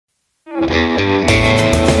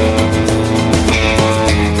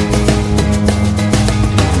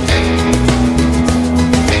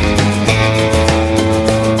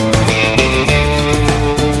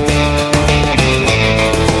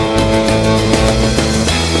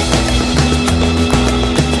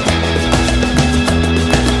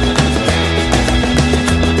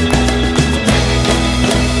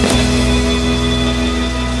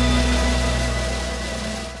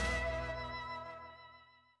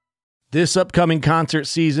This upcoming concert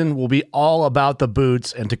season will be all about the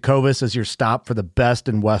boots, and Tecovas is your stop for the best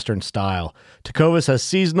in Western style. Tecovas has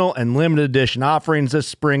seasonal and limited edition offerings this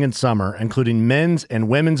spring and summer, including men's and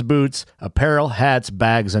women's boots, apparel, hats,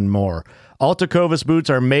 bags, and more. All Tecovas boots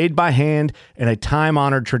are made by hand in a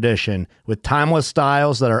time-honored tradition with timeless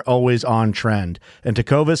styles that are always on trend. And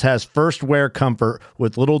Tecovas has first wear comfort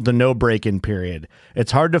with little to no break-in period.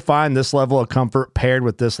 It's hard to find this level of comfort paired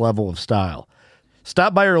with this level of style.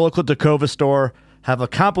 Stop by your local Tecovas store, have a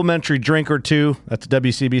complimentary drink or two, that's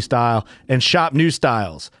WCB style, and shop new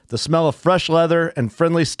styles. The smell of fresh leather and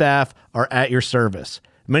friendly staff are at your service.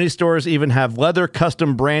 Many stores even have leather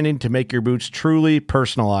custom branding to make your boots truly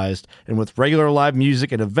personalized. And with regular live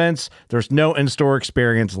music and events, there's no in-store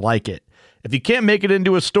experience like it. If you can't make it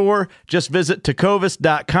into a store, just visit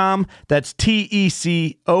tecovas.com. That's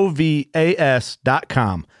TECOVAS.com.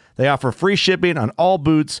 They offer free shipping on all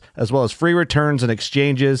boots, as well as free returns and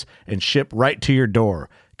exchanges, and ship right to your door.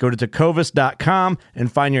 Go to tecovas.com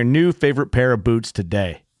and find your new favorite pair of boots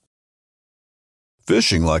today.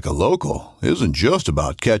 Fishing like a local isn't just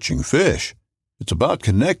about catching fish. It's about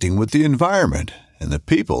connecting with the environment and the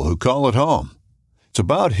people who call it home. It's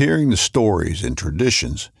about hearing the stories and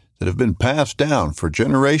traditions that have been passed down for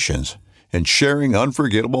generations and sharing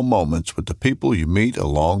unforgettable moments with the people you meet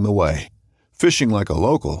along the way. Fishing like a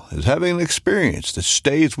local is having an experience that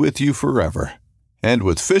stays with you forever. And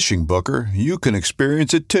with Fishing Booker, you can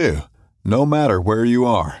experience it too, no matter where you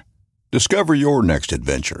are. Discover your next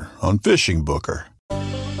adventure on Fishing Booker.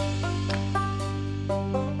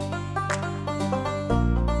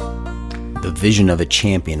 The vision of a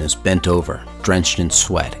champion is bent over, drenched in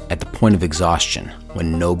sweat, at the point of exhaustion,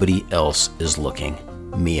 when nobody else is looking.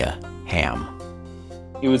 Mia Hamm.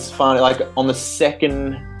 It was fun. Like on the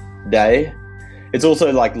second day, it's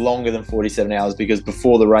also like longer than 47 hours because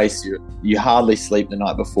before the race, you hardly sleep the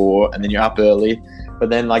night before and then you're up early. But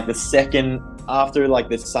then like the second after like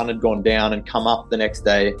the sun had gone down and come up the next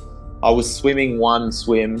day, I was swimming one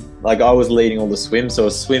swim. Like I was leading all the swims. So I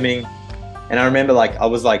was swimming and I remember like, I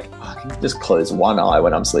was like, I can just close one eye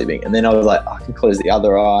when I'm sleeping. And then I was like, I can close the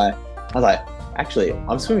other eye. I was like, actually,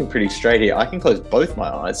 I'm swimming pretty straight here. I can close both my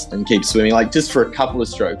eyes and keep swimming like just for a couple of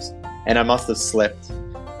strokes. And I must have slept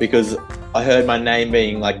because I heard my name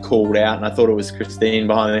being like called out and I thought it was Christine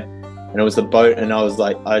behind me and it was the boat and I was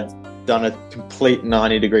like, I'd done a complete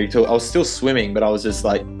 90-degree tilt. I was still swimming, but I was just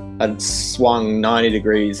like, I'd swung 90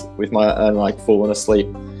 degrees with my, and like fallen asleep.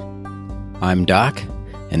 I'm Doc,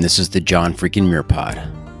 and this is the John freaking Muir Pod.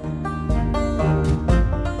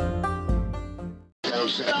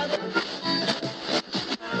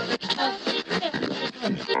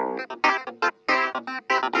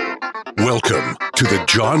 Welcome to the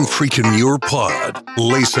John freaking Muir Pod.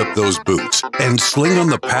 Lace up those boots and sling on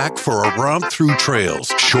the pack for a romp through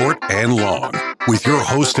trails, short and long. With your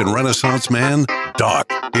host and Renaissance man, Doc,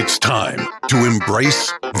 it's time to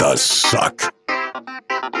embrace the suck.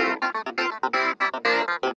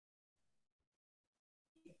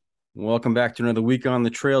 Welcome back to another week on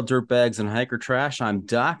the trail, dirtbags and hiker trash. I'm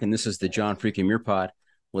Doc, and this is the John freaking Muir Pod.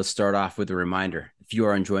 Let's start off with a reminder. If you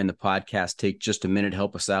are enjoying the podcast, take just a minute,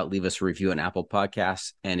 help us out, leave us a review on Apple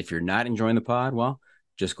Podcasts. And if you're not enjoying the pod, well,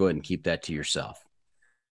 just go ahead and keep that to yourself.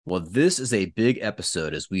 Well, this is a big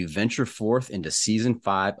episode as we venture forth into season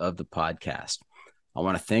 5 of the podcast. I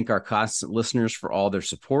want to thank our constant listeners for all their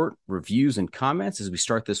support, reviews, and comments as we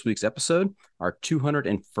start this week's episode, our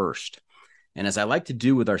 201st. And as I like to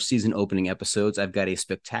do with our season opening episodes, I've got a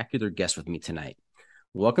spectacular guest with me tonight.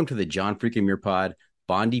 Welcome to the John freaking Muir Pod,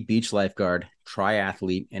 Bondi Beach lifeguard,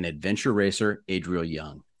 triathlete, and adventure racer, Adriel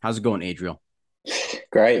Young. How's it going, Adriel?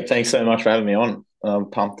 Great. Thanks so much for having me on. I'm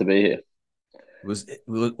pumped to be here. Was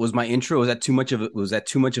my intro, was that too much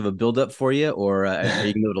of a build up for you, or are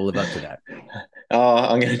you going to live up to that?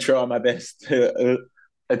 I'm going to try my best.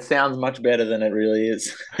 It sounds much better than it really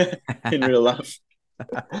is in real life.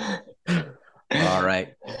 All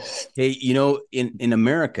right. Hey, you know, in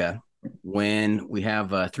America, when we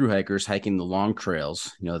have thru hikers hiking the long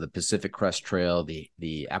trails, you know, the Pacific Crest Trail,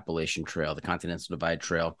 the Appalachian Trail, the Continental Divide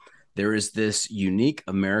Trail, there is this unique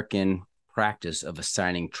American practice of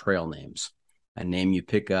assigning trail names, a name you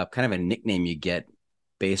pick up, kind of a nickname you get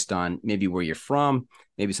based on maybe where you're from,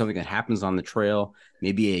 maybe something that happens on the trail,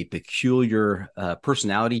 maybe a peculiar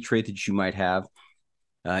personality trait that you might have.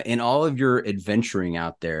 In all of your adventuring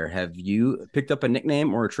out there, have you picked up a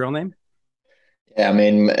nickname or a trail name? Yeah, I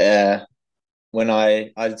mean, when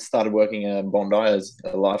I started working in Bondi as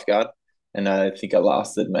a lifeguard, and I think I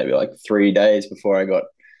lasted maybe like 3 days before I got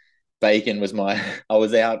Bacon was my. I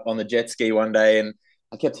was out on the jet ski one day, and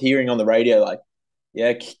I kept hearing on the radio like,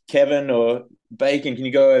 "Yeah, Kevin or Bacon, can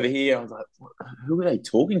you go over here?" I was like, "Who are they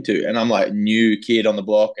talking to?" And I'm like, new kid on the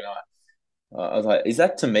block, and I was like, "Is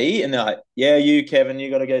that to me?" And they're like, "Yeah, you, Kevin, you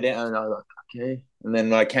got to go down." And I was like, "Okay." And then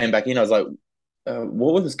when I came back in, I was like,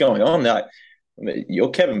 "What was going on?" They're like, "You're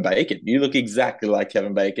Kevin Bacon. You look exactly like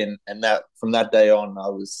Kevin Bacon." And that from that day on, I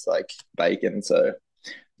was like Bacon. So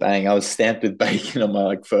bang, I was stamped with Bacon on my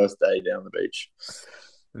like first day down the beach.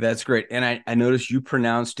 That's great. And I noticed you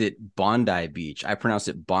pronounced it Bondi Beach. I pronounced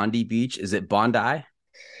it Bondi Beach. Is it Bondi?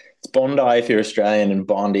 It's Bondi if you're Australian and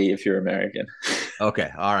Bondi if you're American. Okay.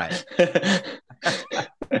 All right.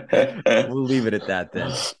 We'll leave it at that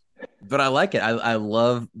then. But I like it. I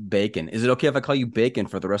love bacon. Is it okay if I call you Bacon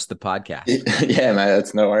for the rest of the podcast? Yeah, man,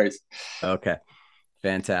 that's no worries. Okay.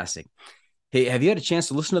 Fantastic. Hey, have you had a chance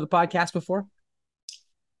to listen to the podcast before?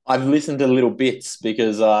 I've listened to little bits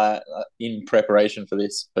because in preparation for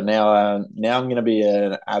this, but now I'm going to be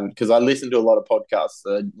an avid because I listen to a lot of podcasts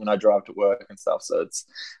when I drive to work and stuff. So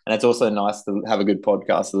it's also nice to have a good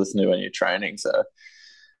podcast to listen to when you're training. So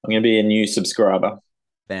I'm going to be a new subscriber.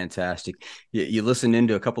 Fantastic. You listened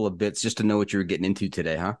into a couple of bits just to know what you were getting into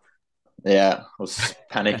today, huh? Yeah, I was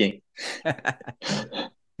panicking.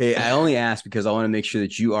 Hey, I only ask because I want to make sure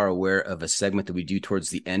that you are aware of a segment that we do towards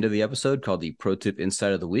the end of the episode called the Pro Tip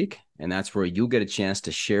Insight of the Week. And that's where you'll get a chance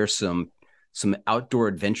to share some outdoor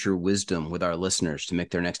adventure wisdom with our listeners to make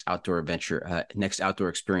their next outdoor adventure, next outdoor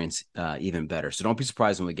experience even better. So don't be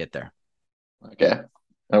surprised when we get there. Okay,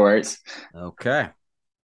 no worries. Okay.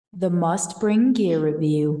 The Must Bring Gear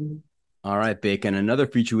Review. All right, Bacon. Another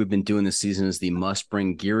feature we've been doing this season is the Must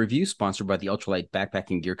Bring Gear Review, sponsored by the ultralight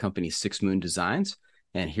backpacking gear company 6 Moon Designs.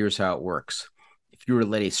 And here's how it works. If you were to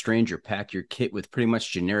let a stranger pack your kit with pretty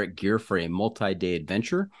much generic gear for a multi-day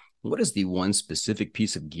adventure, what is the one specific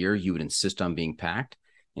piece of gear you would insist on being packed?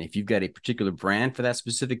 And if you've got a particular brand for that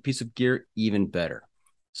specific piece of gear, even better.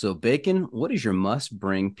 So, Bacon, what is your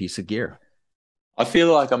must-bring piece of gear? I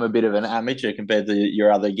feel like I'm a bit of an amateur compared to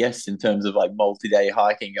your other guests in terms of like multi-day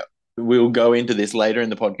hiking. We'll go into this later in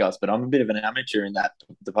the podcast, but I'm a bit of an amateur in that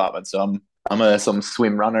department. So I'm some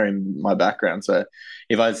swim runner in my background. So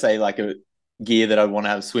if I say like a gear that I want to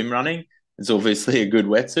have swim running, it's obviously a good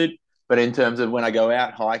wetsuit. But in terms of when I go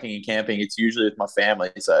out hiking and camping, it's usually with my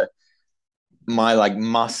family. So my like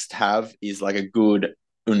must have is like a good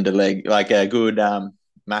underleg, like a good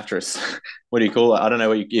mattress. What do you call it? I don't know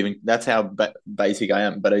what you even. That's how basic I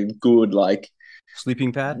am. But a good like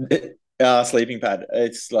sleeping pad. Sleeping pad.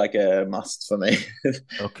 It's like a must for me.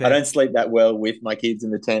 Okay. I don't sleep that well with my kids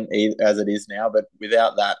in the tent as it is now, but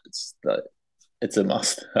without that, it's a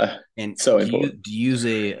must. And so important. Do you use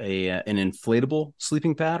an inflatable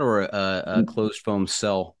sleeping pad or a closed foam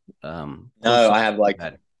cell? No, I have like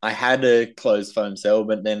pad? I had a closed foam cell,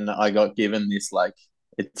 but then I got given this like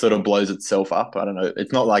it sort of blows itself up. I don't know.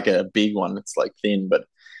 It's not like a big one. It's like thin, but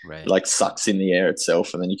right. It like sucks in the air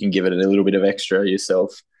itself, and then you can give it a little bit of extra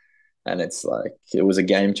yourself. And it's like it was a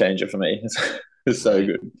game changer for me. It's so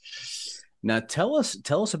good. Now tell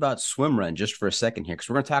us about Swim Run just for a second here, because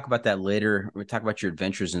we're going to talk about that later. We're going to talk about your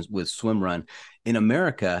adventures with Swim Run. In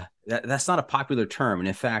America, that's not a popular term, and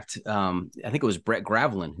in fact, I think it was Brett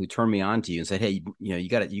Gravelin who turned me on to you and said, "Hey, you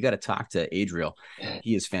got to talk to Adriel.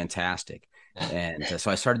 He is fantastic." And so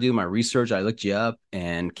I started doing my research. I looked you up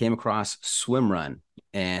and came across Swim Run,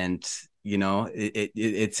 and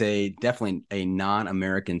it's definitely a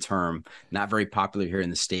non-American term, not very popular here in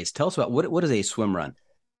the States. Tell us about what is a swim run?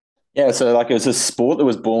 Yeah, so like it was a sport that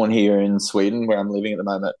was born here in Sweden where I'm living at the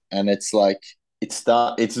moment, and it's like it's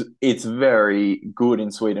very good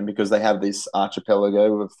in Sweden because they have this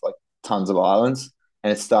archipelago with like tons of islands,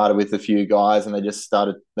 and it started with a few guys, and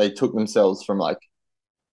they took themselves from like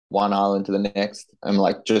one island to the next, and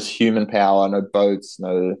like just human power, no boats,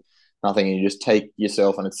 no nothing. You just take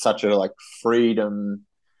yourself, and it's such a like freedom.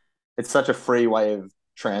 It's such a free way of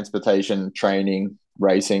transportation, training,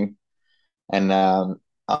 racing, and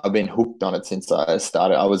I've been hooked on it since I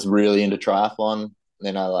started. I was really into triathlon.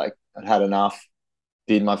 Then I'd had enough.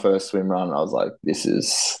 Did my first swim run. And I was like, this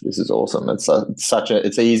is awesome.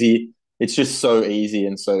 It's easy. It's just so easy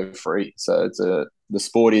and so free. So the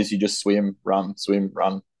sport is you just swim, run,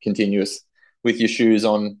 continuous with your shoes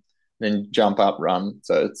on, then jump up, run.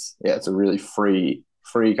 So it's a really free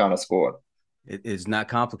free kind of sport. It is not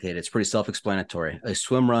complicated. It's pretty self-explanatory. A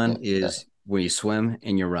swim run is where you swim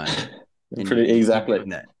and you run. And Pretty exactly. Doing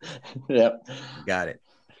that. Yep. Got it.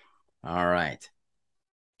 All right.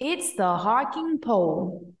 It's the hiking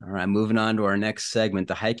pole. All right. Moving on to our next segment,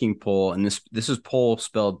 the hiking poll. And this is poll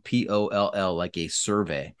spelled POLL, like a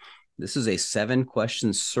survey. This is a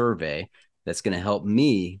 7-question survey that's going to help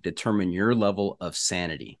me determine your level of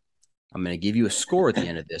sanity. I'm going to give you a score at the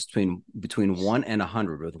end of this between 1 and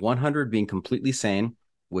 100, with 100 being completely sane,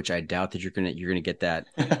 which I doubt that you're going to get that,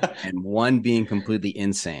 and 1 being completely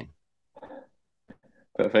insane.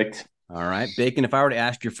 Perfect. All right, Bacon. If I were to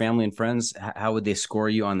ask your family and friends, how would they score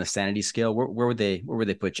you on the sanity scale? Where would they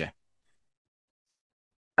put you?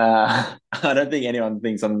 I don't think anyone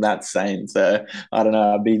thinks I'm that sane, so I don't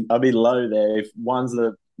know. I'd be low there. If one's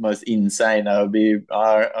the most insane, I'll be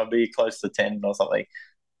close to 10 or something.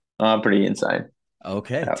 I'm pretty insane.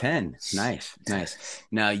 Okay, 10. Nice.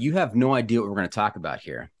 Now, you have no idea what we're going to talk about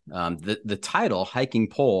here. The title, Hiking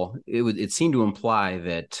Pole, it seemed to imply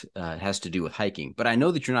that it has to do with hiking, but I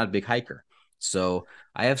know that you're not a big hiker. So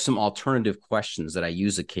I have some alternative questions that I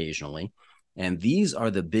use occasionally, and these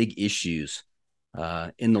are the big issues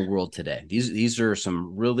in the world today. These are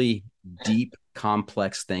some really deep,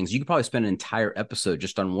 complex things. You could probably spend an entire episode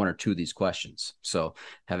just on 1 or 2 of these questions. So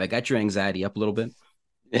have I got your anxiety up a little bit?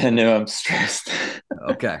 Yeah, no, I'm stressed.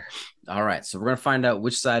 Okay. All right. So we're going to find out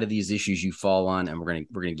which side of these issues you fall on, and we're going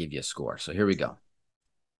to give you a score. So here we go.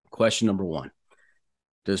 Question number 1.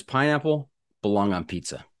 Does pineapple belong on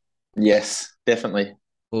pizza? Yes, definitely.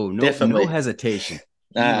 Oh, no, definitely. No hesitation.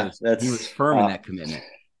 He was firm in that commitment.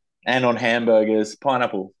 And on hamburgers,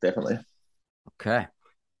 pineapple, definitely. Okay.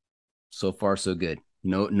 So far, so good.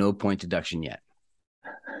 No point deduction yet.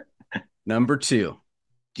 Number 2.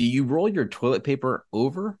 Do you roll your toilet paper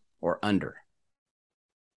over or under?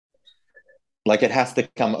 Like it has to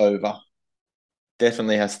come over.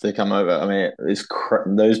 Definitely has to come over. I mean,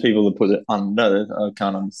 those people that put it under, I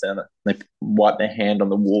can't understand it. They wipe their hand on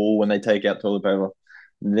the wall when they take out toilet paper.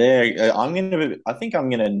 I think I'm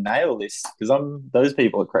gonna nail this because those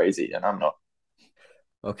people are crazy and I'm not.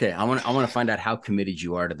 Okay, I want to find out how committed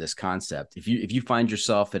you are to this concept. If you find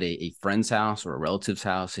yourself at a friend's house or a relative's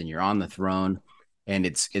house and you're on the throne and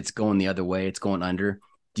it's going the other way, it's going under,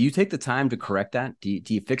 do you take the time to correct that? Do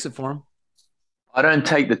you fix it for them? I don't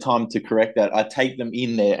take the time to correct that. I take them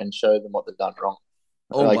in there and show them what they've done wrong.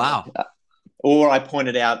 Oh, wow. Or I point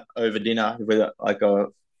it out over dinner with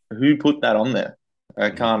who put that on there?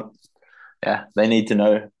 I can't. Yeah, they need to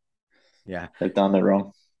know. Yeah, they've done it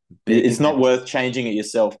wrong. It's not worth changing it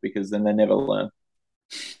yourself because then they never learn.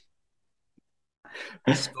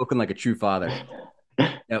 Spoken like a true father.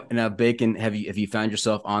 Now, Bacon, have you found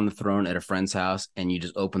yourself on the throne at a friend's house and you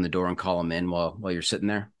just open the door and call them in while you're sitting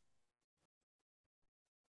there?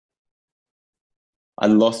 I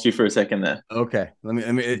lost you for a second there. Okay, let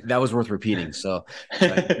me. That was worth repeating. So,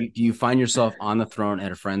 do you find yourself on the throne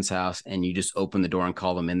at a friend's house and you just open the door and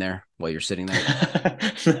call them in there while you're sitting there?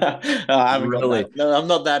 No, I haven't really. No, I'm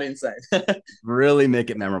not that insane. Really make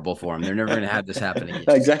it memorable for them. They're never going to have this happen again.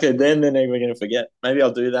 Exactly. Then they're never going to forget. Maybe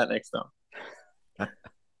I'll do that next time.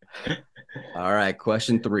 All right.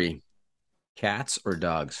 Question 3: cats or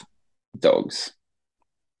dogs? Dogs.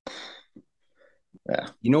 Yeah.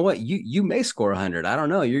 You know what? You may score 100. I don't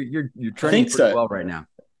know. You're trending pretty well right now.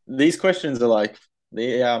 These questions are like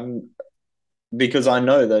because I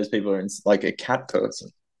know those people are like a cat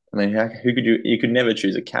person. I mean, who could you could never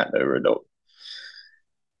choose a cat over a dog.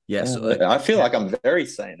 Yes. I feel like I'm very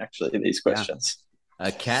sane actually in these questions. Yeah.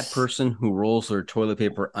 A cat person who rolls their toilet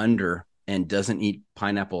paper under and doesn't eat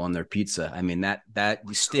pineapple on their pizza. I mean, that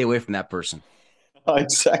you stay away from that person.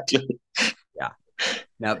 Exactly. Yeah.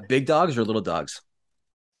 Now, big dogs or little dogs?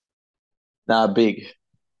 Nah, big.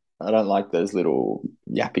 I don't like those little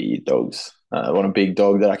yappy dogs. I want a big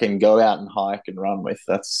dog that I can go out and hike and run with.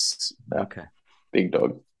 That's okay. Big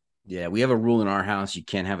dog. Yeah, we have a rule in our house: you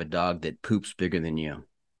can't have a dog that poops bigger than you.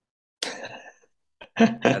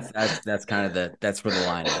 That's kind of that's where the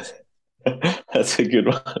line is. That's a good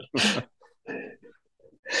one.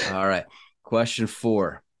 All right. Question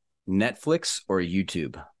 4: Netflix or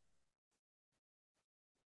YouTube?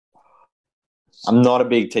 I'm not a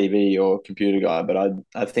big TV or computer guy, but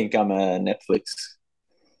I think I'm a Netflix.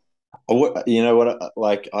 You know what?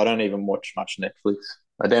 Like, I don't even watch much Netflix.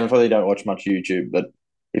 I definitely don't watch much YouTube, but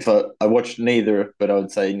if I watch neither, but I would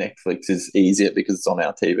say Netflix is easier because it's on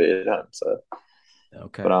our TV at home. So,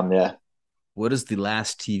 okay. But yeah. What is the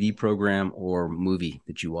last TV program or movie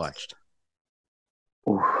that you watched?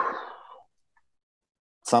 Oof.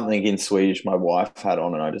 Something in Swedish my wife had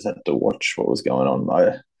on, and I just had to watch what was going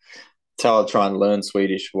on. how I try and learn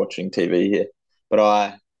Swedish watching TV here. But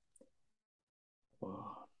I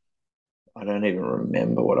don't even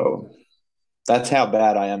remember what I. That's how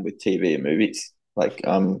bad I am with TV and movies. Like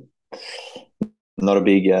I'm not a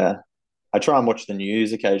big. I try and watch the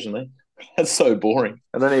news occasionally. That's so boring.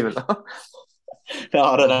 I don't even. No,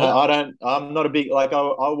 I don't know. I don't. I'm not a big like.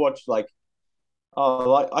 I'll watch like. Oh,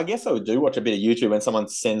 like I guess I would do watch a bit of YouTube when someone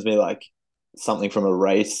sends me like something from a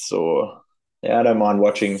race or yeah, I don't mind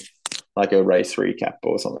watching like a race recap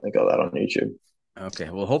or something like that on YouTube. Okay.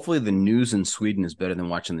 Well, hopefully the news in Sweden is better than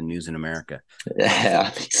watching the news in America. Yeah, I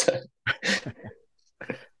think so.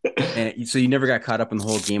 And so you never got caught up in the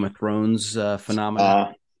whole Game of Thrones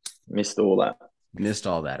phenomenon? Missed all that. Missed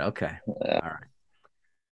all that. Okay. Yeah. All right.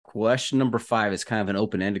 Question number 5 is kind of an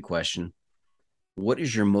open-ended question. What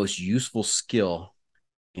is your most useful skill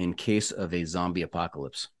in case of a zombie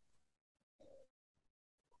apocalypse?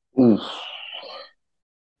 Ooh.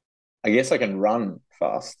 I guess I can run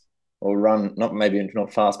fast or run, not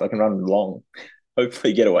fast, but I can run long.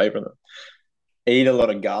 Hopefully get away from them. Eat a lot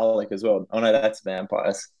of garlic as well. Oh no, that's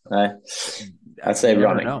vampires. No, I'd say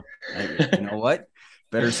running. You know what?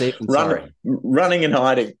 Better safe than sorry. Running and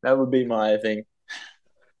hiding. That would be my thing.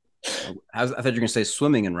 I thought you were going to say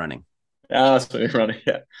swimming and running. Swimming, running,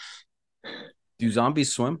 yeah. Do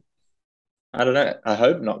zombies swim? I don't know. I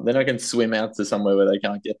hope not. Then I can swim out to somewhere where they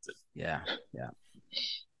can't get to. Yeah.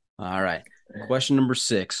 All right. Question number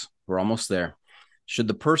 6. We're almost there. Should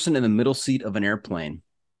the person in the middle seat of an airplane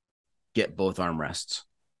get both armrests?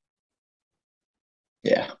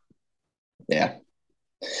 Yeah.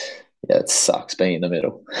 It sucks being in the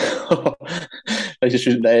middle. They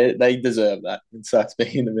deserve that. It sucks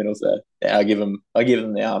being in the middle. So yeah, I give them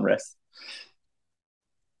the armrest.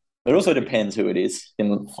 It also depends who it is. You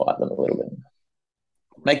can fight them a little bit.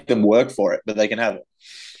 Make them work for it, but they can have it.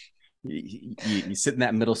 You sit in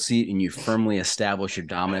that middle seat and you firmly establish your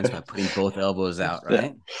dominance by putting both elbows out,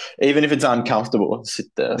 right? Yeah. Even if it's uncomfortable, sit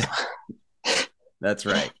there. That's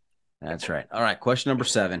right. All right. Question number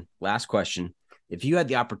 7. Last question. If you had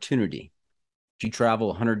the opportunity, would you travel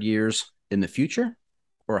 100 years in the future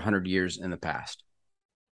or 100 years in the past?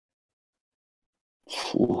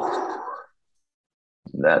 Ooh,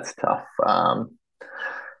 that's tough. I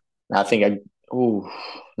think I'd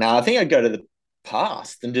go to the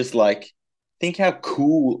past and just like think how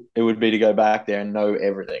cool it would be to go back there and know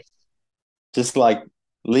everything. Just like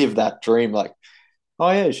live that dream, like, oh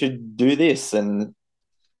yeah, you should do this. And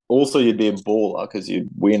also you'd be a baller because you'd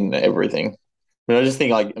win everything. But I just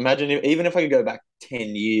think like imagine even if I could go back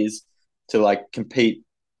 10 years to like compete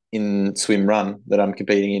in swim run that I'm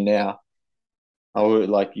competing in now, I would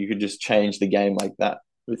like you could just change the game like that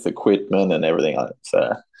with equipment and everything like that.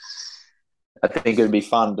 So I think it'd be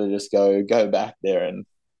fun to just go back there and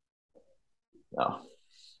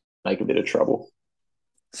make a bit of trouble.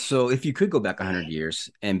 So if you could go back 100 years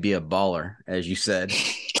and be a baller, as you said,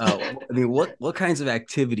 what kinds of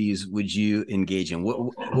activities would you engage in?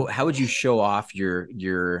 How would you show off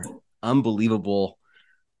your unbelievable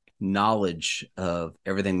knowledge of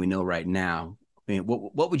everything we know right now? I mean,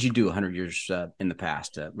 what would you do 100 years in the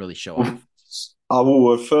past to really show off?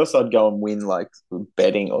 First I'd go and win like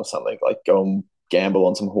betting or something, like go and gamble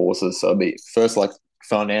on some horses. So I'd be first like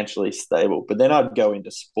financially stable, but then I'd go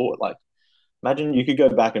into sport. Like imagine you could go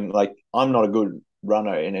back and like, I'm not a good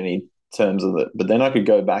runner in any terms of it, but then I could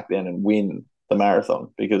go back then and win the marathon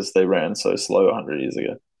because they ran so slow 100 years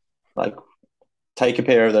ago. Like take a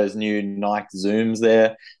pair of those new Nike Zooms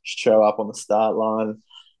there, show up on the start line.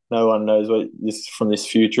 No one knows what this from this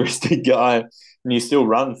futuristic guy, and you still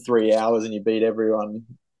run 3 hours and you beat everyone.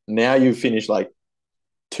 Now you've finished like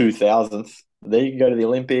 2000th. Then you can go to the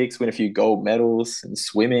Olympics, win a few gold medals in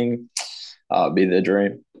swimming. It'd be the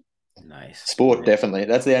dream. Nice. Sport, definitely.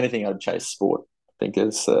 That's the only thing I'd chase. Sport. I think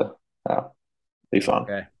it's be fun.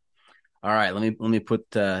 Okay. All right. Let me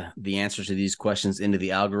put the answers to these questions into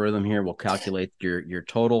the algorithm here. We'll calculate your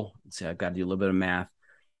total. Let's see, I've got to do a little bit of math.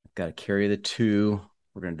 I've got to carry the 2.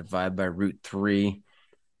 We're going to divide by √3,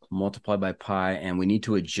 multiply by pi, and we need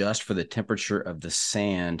to adjust for the temperature of the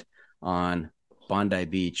sand on Bondi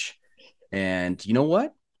Beach. And you know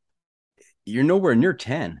what? You're nowhere near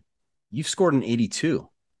 10. You've scored an 82,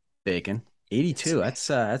 Bacon. 82.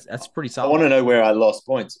 That's pretty solid. I want to know where I lost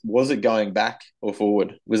points. Was it going back or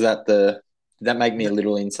forward? Was that did that make me a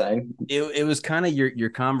little insane? It was kind of your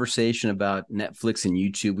conversation about Netflix and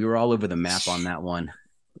YouTube. We were all over the map on that one.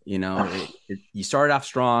 You know, you started off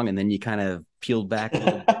strong and then you kind of peeled back a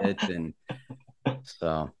little bit, and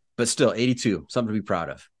so, but still 82, something to be proud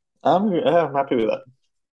of. I'm happy with that.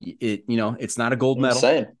 It's not a gold medal.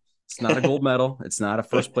 Insane. It's not a gold medal. It's not a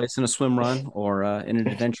first place in a swim run or in an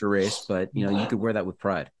adventure race, but you could wear that with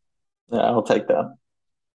pride. Yeah, I'll take that.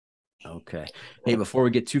 Okay. Hey, before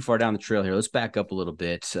we get too far down the trail here, let's back up a little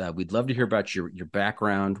bit. We'd love to hear about your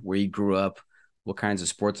background, where you grew up, what kinds of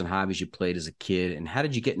sports and hobbies you played as a kid, and how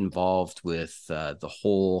did you get involved with the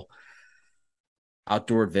whole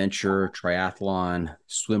outdoor adventure, triathlon,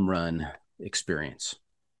 swim run experience?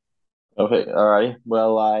 Okay, all right.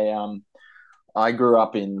 Well, I grew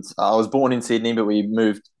up I was born in Sydney, but we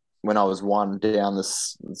moved when I was one down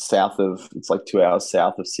south of, it's like 2 hours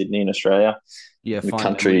south of Sydney in Australia. You have The fond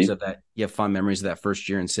country. memories of that. You have fond memories of that first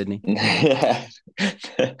year in Sydney. Yeah.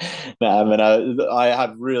 No, I mean, I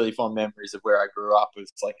have really fond memories of where I grew up. It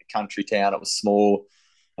was like a country town. It was small,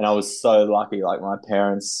 and I was so lucky. Like my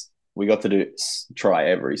parents, we got to try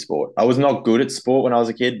every sport. I was not good at sport when I was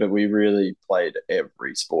a kid, but we really played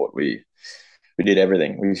every sport. We did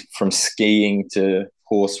everything. From skiing to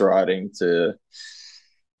horse riding to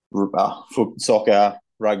soccer,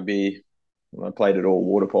 rugby. I played it all,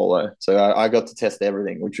 water polo. So I got to test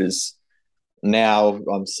everything, which is now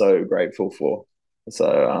I'm so grateful for.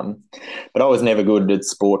 So, but I was never good at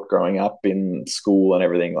sport growing up in school and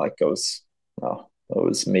everything. Like I was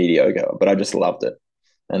mediocre, but I just loved it.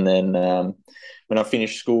 And then when I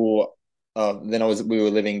finished school, then we were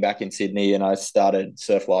living back in Sydney, and I started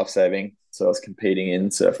surf lifesaving. So I was competing in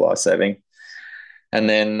surf lifesaving, and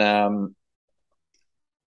then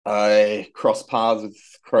I crossed paths with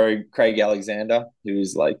Craig Alexander,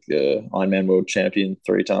 who's like the Ironman world champion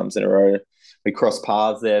 3 times in a row. We crossed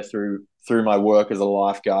paths there through my work as a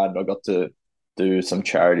lifeguard. I got to do some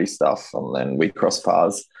charity stuff, and then we crossed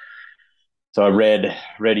paths. So I read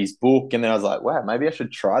his book, and then I was like, wow, maybe I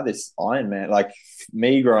should try this Ironman. Like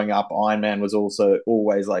me growing up, Ironman was also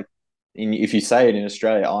always like, if you say it in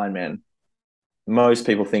Australia, Ironman, most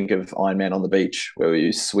people think of Ironman on the beach where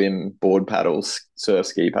you swim, board paddles, surf,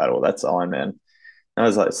 ski paddle. That's Ironman. And I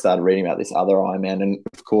was like, started reading about this other Ironman, and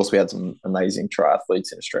of course we had some amazing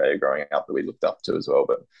triathletes in Australia growing up that we looked up to as well.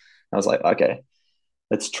 But I was like, okay,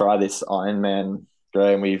 let's try this Ironman.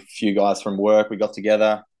 Great. And a few guys from work, we got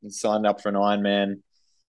together and signed up for an Ironman,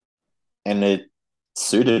 and it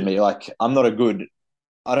suited me. Like I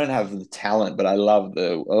don't have the talent, but I love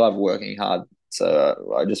working hard.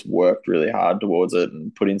 So I just worked really hard towards it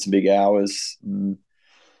and put in some big hours. And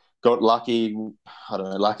got lucky. I don't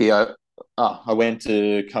know, lucky. I went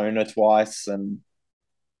to Kona twice, and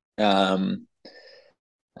then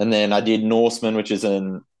I did Norseman, which is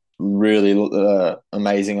a really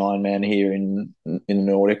amazing Ironman here in the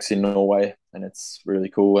Nordics in Norway, and it's really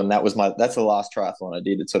cool. And that's the last triathlon I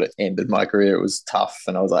did. It sort of ended my career. It was tough,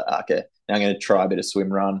 and I was like, okay, now I'm going to try a bit of swim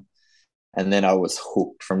run. And then I was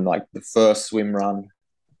hooked from like the first swim run.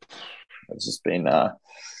 It's just been, I've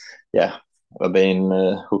been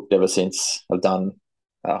hooked ever since.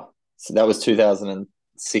 So that was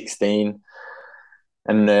 2016.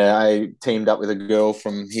 And I teamed up with a girl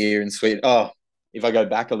from here in Sweden. Oh, if I go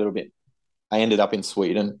back a little bit, I ended up in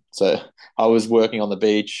Sweden. So I was working on the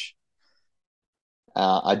beach.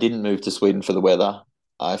 I didn't move to Sweden for the weather.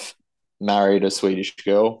 I've married a Swedish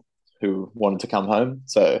girl who wanted to come home.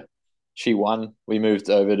 So she won. We moved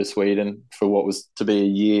over to Sweden for what was to be a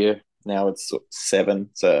year. Now it's 7.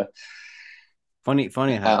 So funny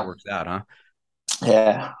how it works out, huh?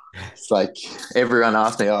 Yeah, it's like everyone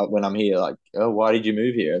asks me when I'm here, like, "Oh, why did you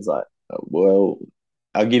move here?" It's like, well,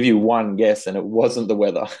 I'll give you one guess, and it wasn't the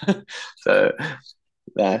weather. So,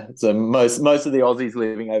 so most of the Aussies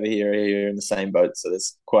living over here are here in the same boat. So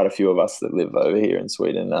there's quite a few of us that live over here in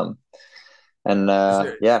Sweden.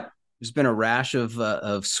 There's been a rash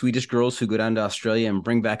of Swedish girls who go down to Australia and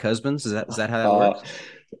bring back husbands. Is that how that works?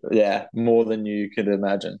 Yeah, more than you could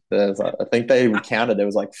imagine. I think they counted there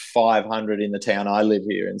was like 500 in the town I live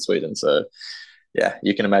here in Sweden. So yeah,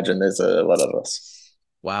 you can imagine there's a lot of us.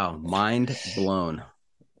 Wow, mind blown.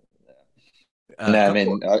 I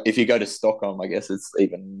mean, if you go to Stockholm, I guess it's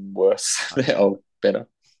even worse or better.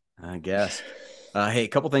 I guess. Hey, a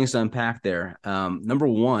couple things to unpack there. Number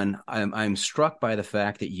one, I'm struck by the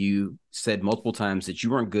fact that you said multiple times that you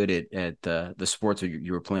weren't good at the sports that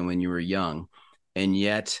you were playing when you were young, and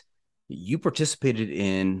yet you participated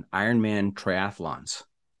in Ironman triathlons.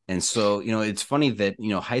 And so, it's funny that,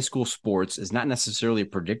 high school sports is not necessarily a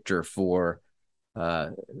predictor for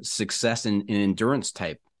success in endurance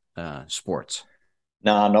type sports.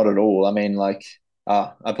 No, not at all. I mean, like,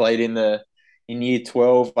 I played in year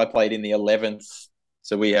 12, I played in the 11th.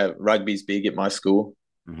 So we have rugby's big at my school,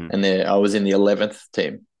 and I was in the 11th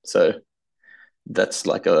team. So that's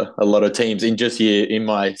like a lot of teams in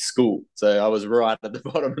my school. So I was right at the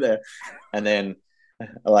bottom there. And then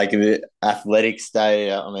like the athletics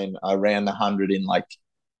day. I mean, I ran the 100 in like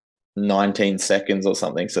 19 seconds or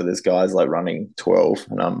something. So there's guys like running 12,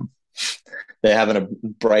 and they're having a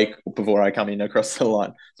break before I come in across the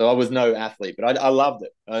line. So I was no athlete, but I loved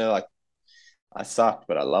it. I sucked,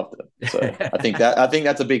 but I loved it. So I think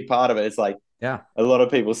that's a big part of it. It's like Yeah. a lot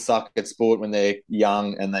of people suck at sport when they're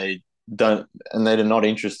young and they're not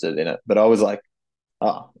interested in it. But I was like,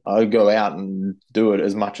 oh, I would go out and do it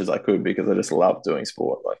as much as I could because I just love doing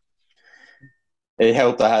sport. Like it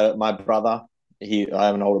helped. I had my brother. I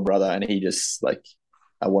have an older brother, and he just like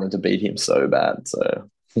I wanted to beat him so bad. So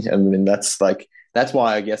I mean, that's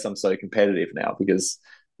why I guess I'm so competitive now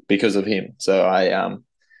because of him. So I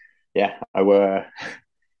were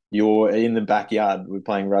you're in the backyard. We're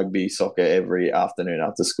playing rugby, soccer every afternoon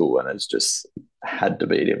after school, and it's just had to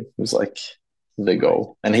beat him. It was like the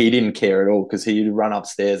goal, and he didn't care at all because he'd run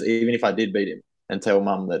upstairs even if I did beat him and tell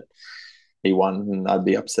mum that he won, and I'd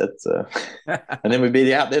be upset. So, and then we'd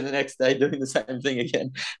be out there the next day doing the same thing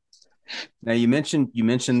again. Now you mentioned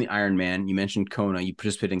the Ironman. You mentioned Kona. You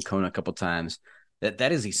participated in Kona a couple of times.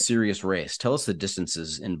 That is a serious race. Tell us the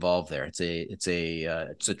distances involved there. It's a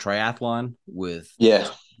triathlon with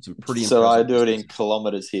some pretty. So I do distances. it in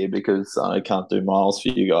kilometers here because I can't do miles for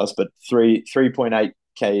you guys, but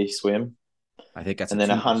 3.8K swim. I think that's and then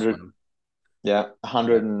 100. swim. Yeah,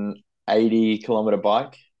 180-kilometer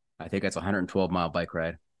bike. I think that's a 112-mile bike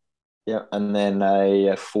ride. Yeah, and then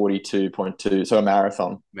a 42.2, so a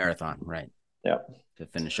marathon. Marathon, right? Yeah, to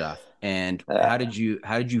finish off. And how did you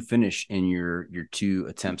finish in your 2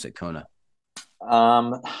 attempts at Kona?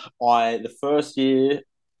 The first year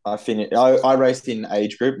I finished. I raced in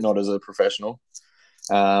age group, not as a professional.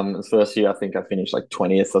 The first year I think I finished like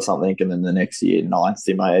 20th or something, and then the next year 9th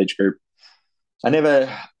in my age group. I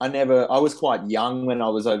was quite young when I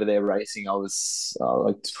was over there racing. I was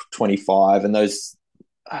like 25, and I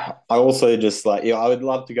also just like, I would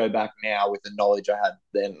love to go back now with the knowledge I had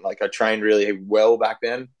then. Like I trained really well back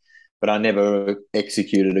then, but I never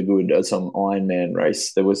executed some Ironman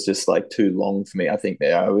race. There was just like too long for me. I think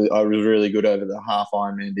I was really good over the half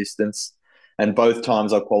Ironman distance, and both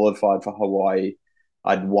times I qualified for Hawaii,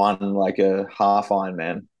 I'd won like a half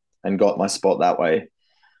Ironman and got my spot that way.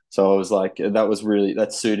 So I was like, that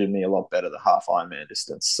suited me a lot better, the half Ironman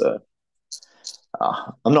distance. So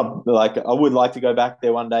I'm not like, I would like to go back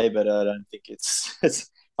there one day, but I don't think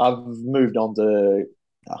I've moved on to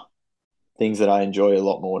things that I enjoy a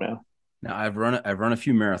lot more now. Now I've run a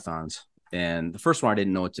few marathons, and the first one I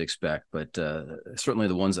didn't know what to expect, but certainly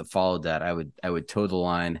the ones that followed that, I would toe the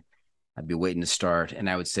line. I'd be waiting to start, and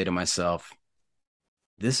I would say to myself,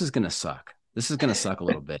 this is going to suck. This is going to suck a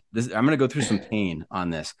little bit. I'm going to go through some pain on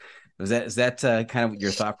this. Is that kind of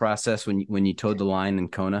your thought process when you towed the line in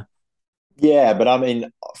Kona? Yeah, but I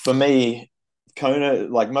mean, for me, Kona,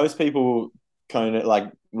 like most people, Kona,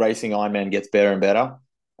 like racing Ironman gets better and better.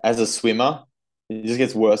 As a swimmer, it just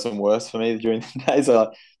gets worse and worse for me during the day. So like,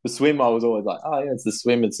 the swim, I was always like, oh yeah, it's the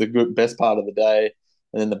swim. It's the best part of the day.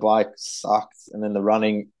 And then the bike sucked. And then the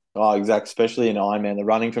running, especially in Ironman, the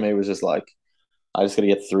running for me was just like, I just got to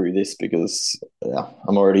get through this because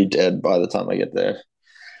I'm already dead by the time I get there.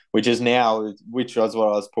 Which was what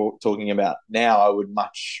I was talking about. Now I would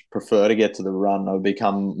much prefer to get to the run. I've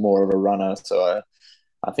become more of a runner. So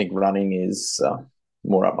I think running is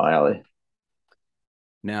more up my alley.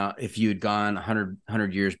 Now, if you had gone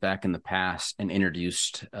 100 years back in the past and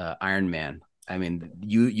introduced Ironman, I mean,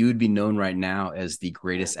 you would be known right now as the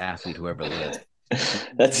greatest athlete who ever lived.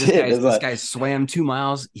 This guy swam 2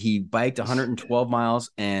 miles. He biked 112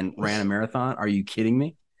 miles and ran a marathon. Are you kidding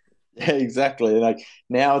me? Yeah, exactly. Like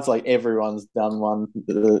now it's like everyone's done one.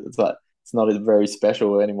 It's like, it's not very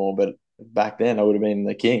special anymore, but back then I would have been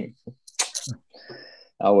the king.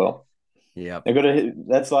 Oh, well. Yeah. You got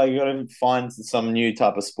to find some new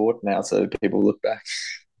type of sport now so people look back.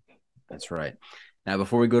 That's right. Now,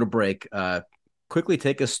 before we go to break, quickly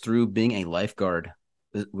take us through being a lifeguard.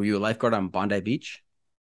 Were you a lifeguard on Bondi Beach?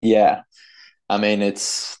 Yeah. I mean,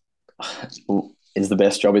 it's the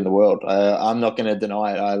best job in the world. I'm not going to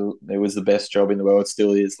deny it. It was the best job in the world. It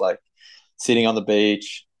still is. Like sitting on the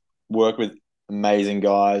beach, work with amazing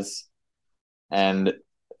guys, and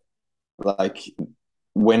like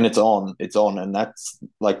when it's on, and that's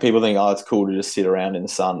like people think, oh, it's cool to just sit around in the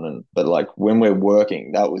sun, but like when we're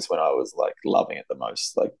working, that was when I was like loving it the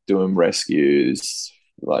most. Like doing rescues,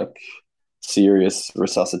 like serious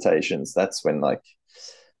resuscitations. That's when like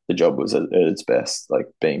the job was at its best. Like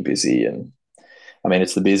being busy and. I mean,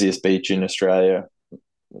 it's the busiest beach in Australia.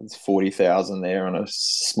 It's 40,000 there on a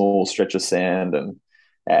small stretch of sand. And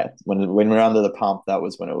when we're under the pump, that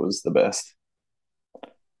was when it was the best.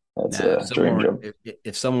 That's Now, a dream job.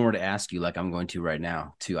 if someone were to ask you, like I'm going to right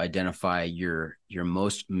now, to identify your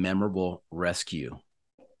most memorable rescue,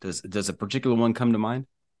 does a particular one come to mind?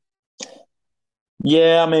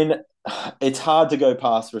 Yeah, I mean, it's hard to go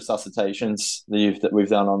past resuscitations that we've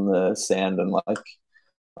done on the sand, and like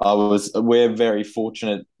we're very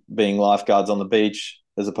fortunate being lifeguards on the beach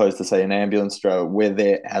as opposed to say an ambulance driver. We're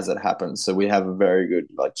there as it happens, so we have a very good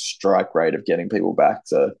like strike rate of getting people back.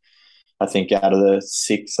 So I think out of the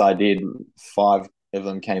six I did, five of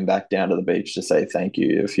them came back down to the beach to say thank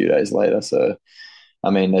you a few days later. So I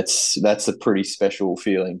mean, that's a pretty special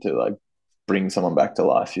feeling to like bring someone back to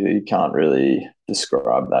life. You can't really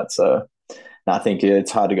describe that. So I think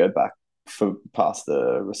it's hard to go back for past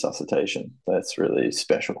the resuscitation. That's really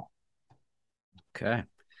special. Okay.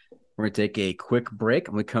 We're going to take a quick break.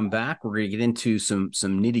 When we come back, we're going to get into some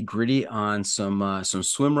nitty gritty on some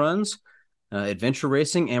swim runs, adventure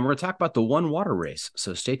racing, and we're going to talk about the one water race.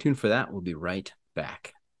 So stay tuned for that. We'll be right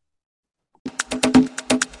back.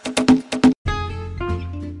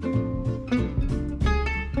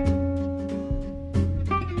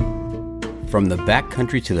 From the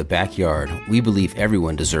backcountry to the backyard, we believe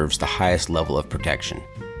everyone deserves the highest level of protection.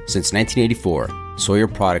 Since 1984, Sawyer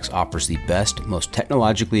Products offers the best, most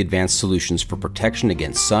technologically advanced solutions for protection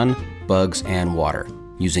against sun, bugs, and water,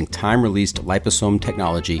 using time-released liposome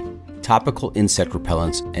technology, topical insect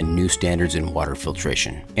repellents, and new standards in water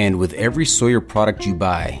filtration. And with every Sawyer product you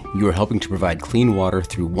buy, you are helping to provide clean water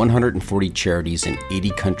through 140 charities in 80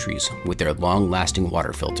 countries with their long-lasting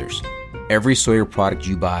water filters. Every Sawyer product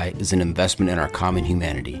you buy is an investment in our common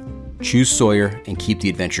humanity. Choose Sawyer and keep the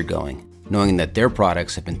adventure going, knowing that their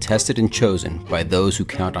products have been tested and chosen by those who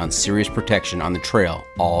count on serious protection on the trail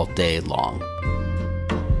all day long.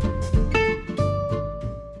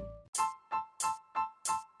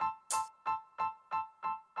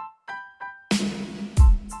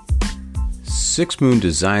 Six Moon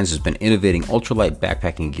Designs has been innovating ultralight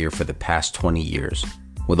backpacking gear for the past 20 years.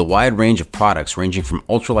 With a wide range of products ranging from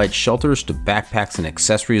ultralight shelters to backpacks and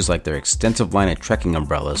accessories like their extensive line of trekking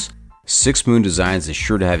umbrellas, Six Moon Designs is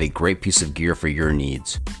sure to have a great piece of gear for your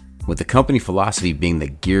needs. With the company philosophy being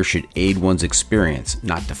that gear should aid one's experience,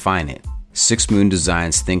 not define it, Six Moon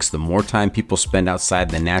Designs thinks the more time people spend outside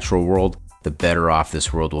the natural world, the better off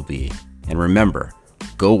this world will be. And remember,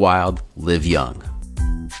 go wild, live young.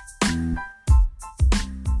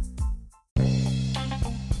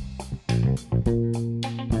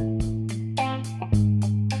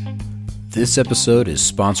 This episode is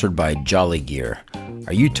sponsored by Jolly Gear.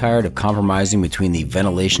 Are you tired of compromising between the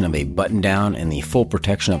ventilation of a button-down and the full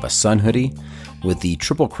protection of a sun hoodie? With the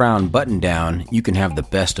Triple Crown button-down, you can have the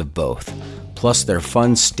best of both. Plus, their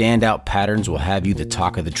fun standout patterns will have you the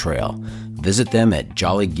talk of the trail. Visit them at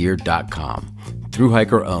jollygear.com. Thru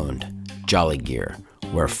Hiker owned, Jolly Gear,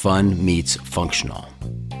 where fun meets functional.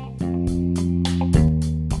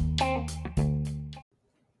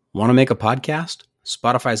 Want to make a podcast?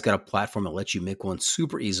 Spotify's got a platform that lets you make one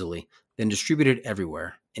super easily, then distribute it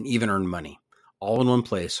everywhere, and even earn money, all in one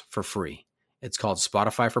place for free. It's called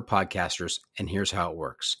Spotify for Podcasters, and here's how it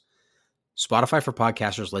works. Spotify for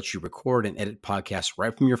Podcasters lets you record and edit podcasts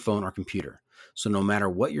right from your phone or computer, so no matter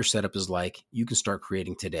what your setup is like, you can start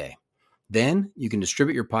creating today. Then you can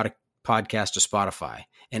distribute your podcast to Spotify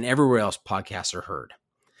and everywhere else podcasts are heard.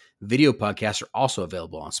 Video podcasts are also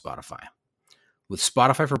available on Spotify. With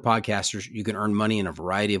Spotify for Podcasters, you can earn money in a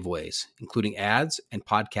variety of ways, including ads and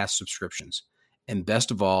podcast subscriptions. And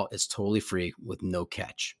best of all, it's totally free with no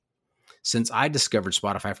catch. Since I discovered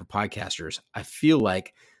Spotify for Podcasters, I feel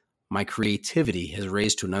like my creativity has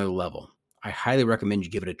raised to another level. I highly recommend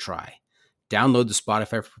you give it a try. Download the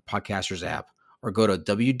Spotify for Podcasters app or go to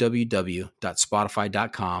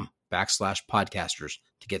www.spotify.com/podcasters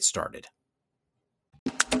to get started.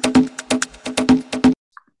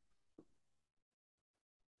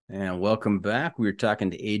 And welcome back. We were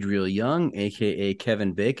talking to Adriel Young, aka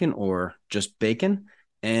Kevin Bacon, or just Bacon.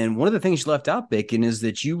 And one of the things you left out, Bacon, is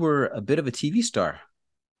that you were a bit of a TV star.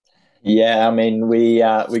 Yeah, I mean, we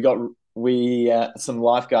got some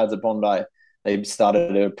lifeguards at Bondi. They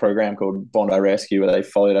started a program called Bondi Rescue where they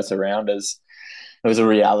followed us around as it was a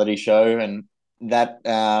reality show, and that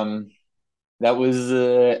was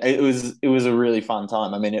it was a really fun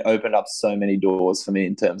time. I mean, it opened up so many doors for me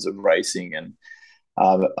in terms of racing, and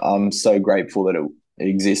I'm so grateful that it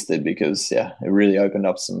existed because it really opened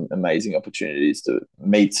up some amazing opportunities to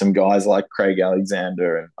meet some guys like Craig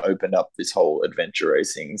Alexander and opened up this whole adventure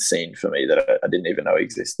racing scene for me that I didn't even know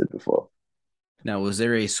existed before. Now, was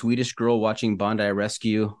there a Swedish girl watching Bondi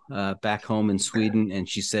Rescue back home in Sweden, and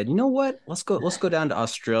she said, "You know what? Let's go down to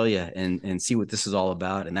Australia and see what this is all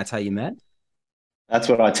about," and that's how you met? That's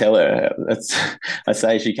what I tell her. I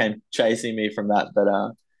say she came chasing me from that, but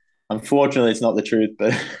unfortunately, it's not the truth.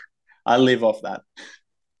 But I live off that.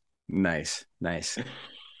 Nice.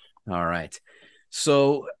 All right.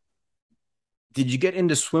 So, did you get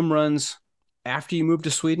into swim runs after you moved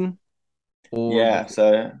to Sweden, or Yeah. before?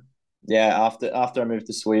 So yeah, after I moved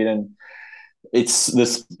to Sweden, it's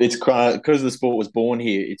because the sport was born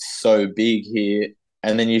here. It's so big here,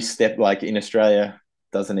 and then you step like in Australia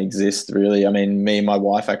doesn't exist really. I mean, me and my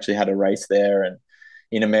wife actually had a race there, and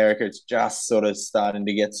in America, it's just sort of starting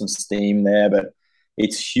to get some steam there, but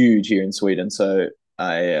it's huge here in Sweden. So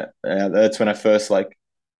that's when I first like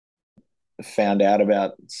found out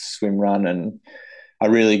about swim run, and I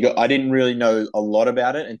didn't really know a lot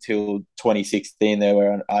about it until 2016 there,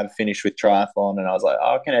 where I finished with triathlon, and I was like,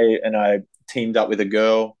 oh, and I teamed up with a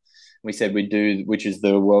girl. We said we'd do, which is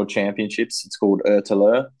the world championships. It's called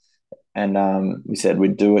Erteleur. And we said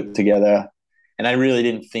we'd do it together. And I really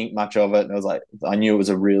didn't think much of it. And I was like, I knew it was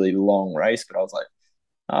a really long race, but I was like,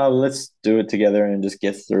 oh, let's do it together and just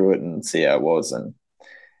get through it and see how it was. And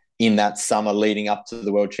in that summer leading up to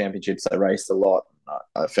the World Championships, I raced a lot.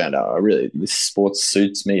 I found out this sport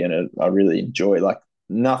suits me, and I really enjoy. Like,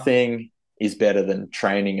 nothing is better than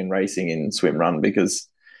training and racing in swim run, because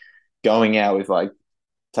going out with like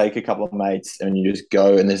take a couple of mates and you just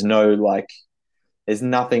go, and there's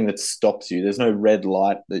nothing that stops you. There's no red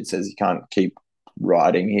light that says you can't keep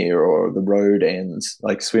riding here or the road ends.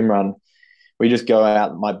 Like swim run, we just go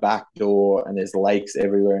out my back door, and there's lakes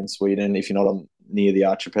everywhere in Sweden if you're not near the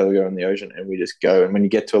archipelago and the ocean, and we just go. And when you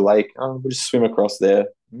get to a lake, we just swim across there.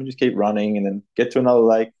 We just keep running, and then get to another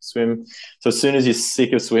lake, swim. So as soon as you're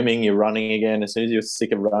sick of swimming, you're running again. As soon as you're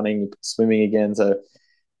sick of running, you're swimming again. So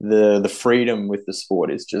the freedom with the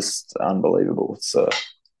sport is just unbelievable. So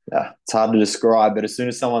yeah, it's hard to describe, but as soon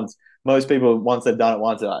as most people, once they've done it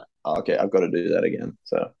once, they're like, oh, okay, I've got to do that again.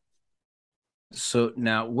 So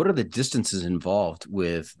now, what are the distances involved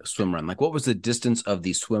with swim run? Like, what was the distance of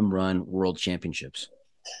the swim run world championships?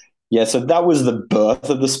 Yeah, so that was the birth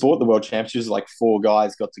of the sport, the world championships. Like four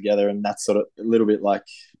guys got together, and that's sort of a little bit like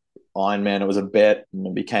Ironman. It was a bet,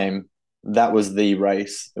 and that was the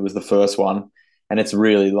race. It was the first one, and it's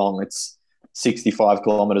really long. It's 65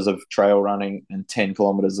 kilometers of trail running and 10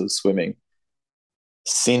 kilometers of swimming.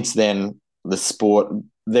 Since then,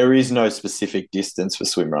 there is no specific distance for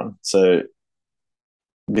swim run. So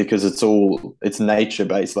because it's nature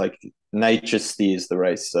based, like nature steers the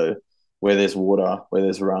race. So where there's water, where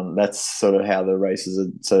there's run, that's sort of how the races are.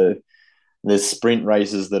 So there's sprint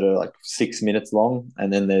races that are like 6 minutes long,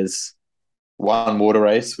 and then there's one water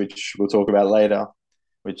race, which we'll talk about later,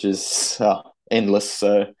 which is endless.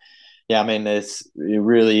 So yeah, I mean, it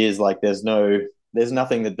really is like there's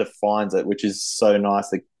nothing that defines it, which is so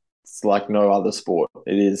nice. Like, it's like no other sport.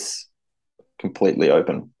 It is completely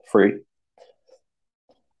open, free.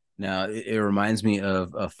 Now, it reminds me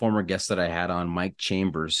of a former guest that I had on, Mike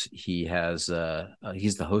Chambers. He's the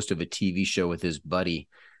host of a TV show with his buddy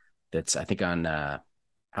that's, I think, on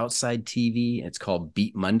Outside TV. It's called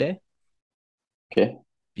Beat Monday. Okay.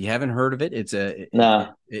 If you haven't heard of it,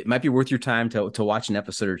 it might be worth your time to watch an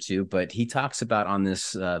episode or two. But he talks about on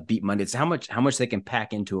this Beat Monday, it's how much they can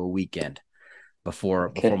pack into a weekend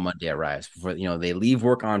before Monday arrives. Before they leave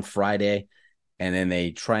work on Friday, and then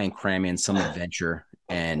they try and cram in some adventure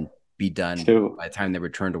and be done by the time they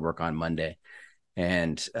return to work on Monday.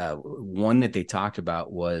 And one that they talked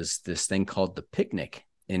about was this thing called the picnic,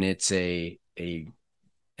 and it's an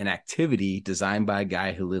activity designed by a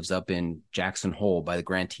guy who lives up in Jackson Hole by the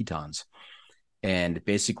Grand Tetons. And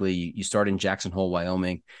basically, you start in Jackson Hole,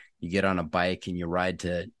 Wyoming. You get on a bike and you ride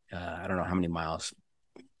to I don't know how many miles,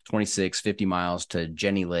 26, 50 miles to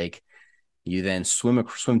Jenny Lake. You then swim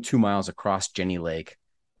 2 miles across Jenny Lake,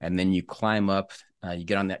 and then you climb up. You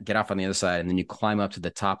get off on the other side, and then you climb up to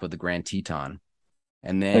the top of the Grand Teton,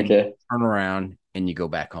 and then you turn around and you go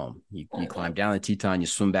back home. You climb down the Teton, you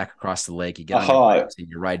swim back across the lake, you get on your bikes, and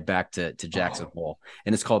you ride back to Jackson Hole,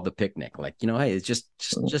 and it's called the picnic. Like, hey, it's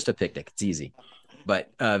just a picnic. It's easy,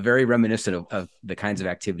 but very reminiscent of the kinds of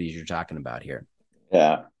activities you're talking about here.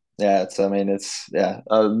 Yeah. Yeah. Like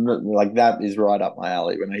that is right up my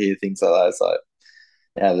alley. When I hear things like that, it's like,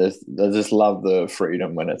 yeah, I just love the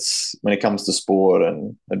freedom when it comes to sport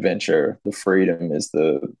and adventure. The freedom is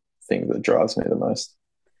the thing that drives me the most.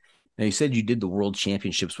 Now, you said you did the World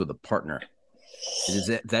Championships with a partner. Does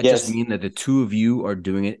that Yes. just mean that the two of you are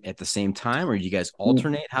doing it at the same time, or do you guys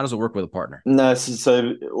alternate? How does it work with a partner? No,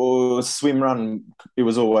 so swim run, it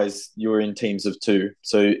was always you're in teams of two.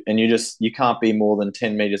 So, and you can't be more than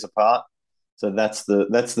 10 meters apart. So that's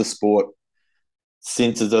the sport.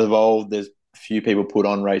 Since it's evolved, there's few people put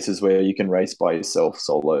on races where you can race by yourself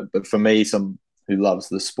solo. But for me, some who loves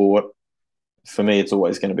the sport, for me, it's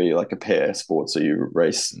always going to be like a pair sport. So you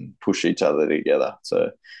race and push each other together.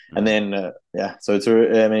 So, and then, so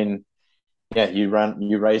I mean, you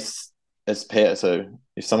race as a pair. So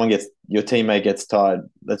if your teammate gets tired,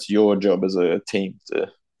 that's your job as a team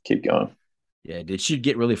to keep going. Yeah. Did she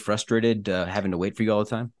get really frustrated having to wait for you all the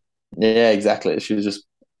time? Yeah, exactly. She was just,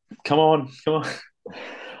 come on.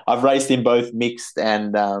 I've raced in both mixed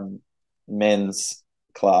and men's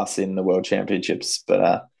class in the world championships,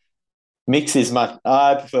 but mix is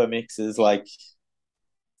I prefer mixes, like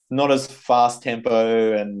not as fast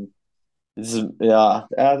tempo, and this is I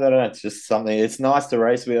don't know, it's just something, it's nice to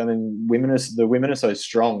race with. I mean, the women are so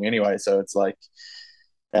strong anyway, so it's like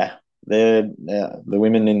the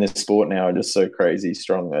women in this sport now are just so crazy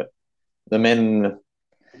strong that the men,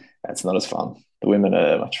 that's not as fun. The women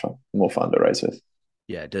are more fun to race with.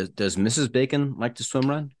 Yeah. Does Mrs. Bacon like to swim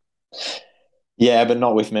run? Yeah, but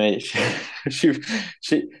not with me. She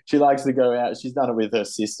likes to go out. She's done it with her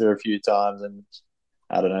sister a few times, and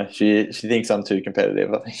I don't know. She thinks I'm too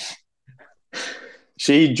competitive. I think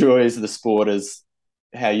she enjoys the sport as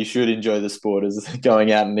how you should enjoy the sport, as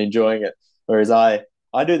going out and enjoying it. Whereas I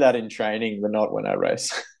do that in training, but not when I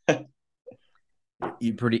race. Are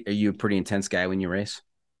you a pretty intense guy when you race?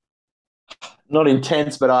 Not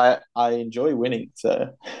intense, but I enjoy winning.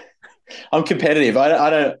 So I'm competitive.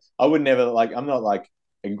 I would never like. I'm not like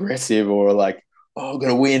aggressive or like, oh, I'm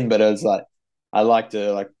gonna win. But it's like I like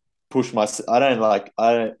to like push my. I don't like.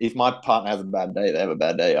 If my partner has a bad day, they have a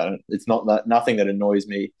bad day. I don't. It's not that nothing that annoys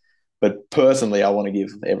me. But personally, I want to give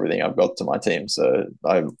everything I've got to my team. So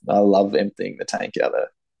I love emptying the tank out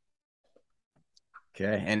there.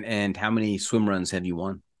 Okay. And how many swim runs have you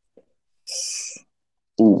won?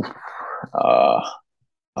 Ooh, I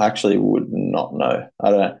actually would not know. I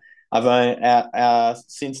don't know. I've only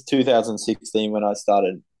since 2016 when I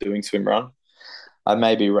started doing swim run, I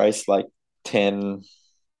maybe raced like 10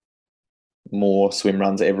 more swim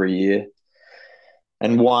runs every year,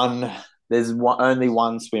 and only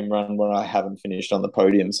one swim run where I haven't finished on the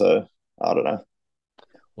podium. So I don't know.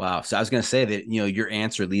 Wow. So I was going to say that, your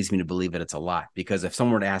answer leads me to believe that it's a lot, because if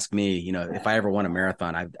someone were to ask me, if I ever won a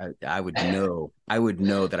marathon, I would know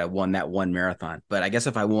that I won that one marathon. But I guess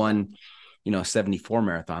if I won, 74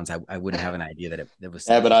 marathons, I wouldn't have an idea that it was.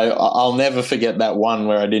 Yeah, but I'll never forget that one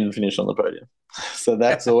where I didn't finish on the podium. So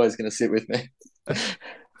that's always going to sit with me.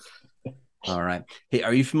 All right. Hey,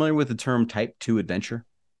 are you familiar with the term type 2 adventure?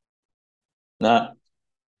 No.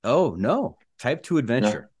 Oh, no. Type 2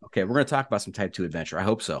 adventure. No. Okay, we're going to talk about some type 2 adventure. I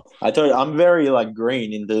hope so. I told you, I'm very like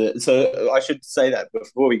green into, so I should say that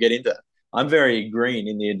before we get into it. I'm very green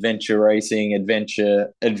in the adventure racing,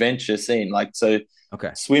 adventure scene. Like, so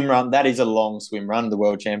Okay. swim run, that is a long swim run, the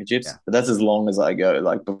world championships, Yeah. but that's as long as I go.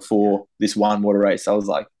 Like before this one water race, I was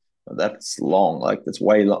like, that's long. Like that's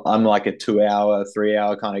way long. I'm like a 2 hour, 3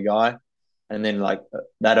 hour kind of guy. And then like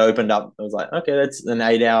that opened up. I was like, okay, that's an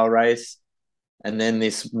 8 hour race. And then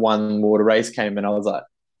this one water race came and I was like,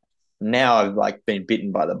 now I've like been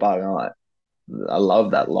bitten by the bug. I'm like, I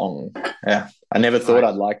love that long. Yeah. I never thought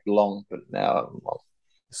I'd like long, but now I'm long.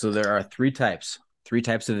 So there are three types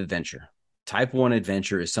of adventure. Type 1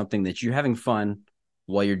 adventure is something that you're having fun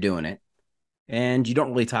while you're doing it, and you don't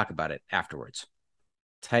really talk about it afterwards.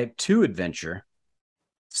 Type 2 adventure,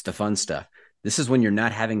 it's the fun stuff. This is when you're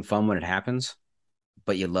not having fun when it happens,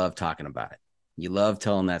 but you love talking about it. You love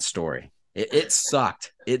telling that story. It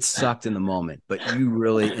sucked. It sucked in the moment, but you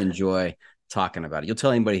really enjoy talking about it. You'll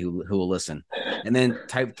tell anybody who will listen. And then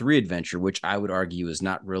type 3 adventure, which I would argue is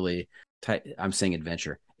not really I'm saying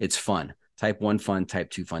adventure. It's fun. Type 1 fun, type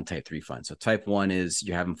 2 fun, type 3 fun. So type 1 is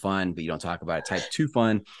you're having fun, but you don't talk about it. Type 2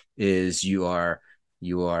 fun is you are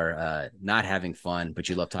not having fun, but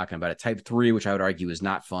you love talking about it. Type 3, which I would argue is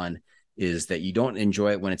not fun, is that you don't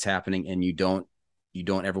enjoy it when it's happening, and you don't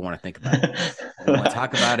ever want to think about it. You don't want to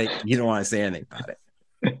talk about it. You don't want to say anything about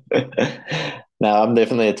it. No, I'm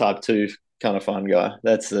definitely a type 2 kind of fun guy.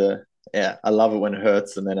 That's I love it when it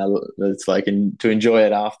hurts, and then it's like to enjoy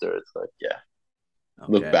it after. It's like okay.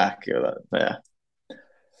 Look back. Yeah.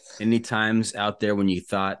 Any times out there when you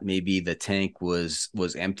thought maybe the tank was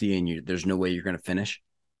empty and there's no way you're going to finish?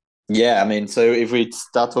 Yeah, I mean, so if we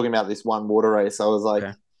start talking about this one water race, I was like,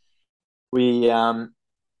 we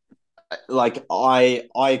like I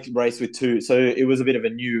raced with two, so it was a bit of a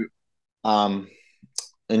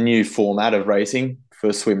new format of racing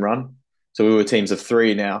for swim run. So we were teams of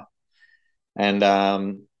 3 now, and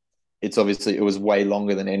it was way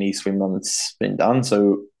longer than any swim run that's been done.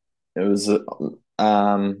 So it was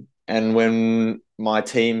and when my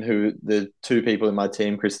team, who the two people in my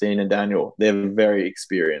team, Christine and Daniel, they're very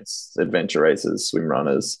experienced adventure racers, swim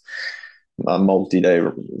runners, multi-day.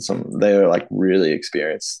 They're like really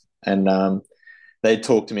experienced, and they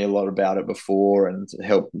talked to me a lot about it before and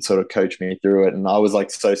helped sort of coach me through it. And I was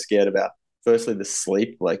like so scared about, firstly, the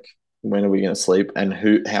sleep, like when are we going to sleep, and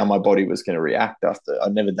how my body was going to react after.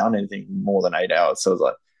 I'd never done anything more than 8 hours, so I was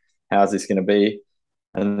like, how's this going to be?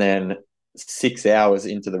 And then 6 hours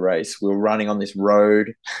into the race, we were running on this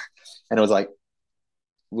road, and it was like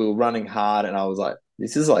we were running hard, and I was like,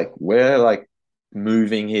 this is like, we're like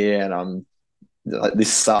moving here, and I'm like,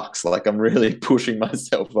 this sucks. Like, I'm really pushing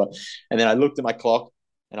myself. And then I looked at my clock,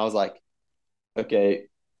 and I was like, okay,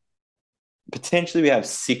 potentially we have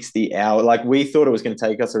 60 hours. Like, we thought it was going to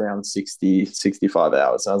take us around 60, 65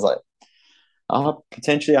 hours. And I was like,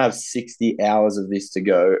 potentially I have 60 hours of this to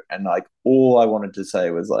go. And like, all I wanted to say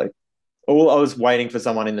was like, all I was waiting for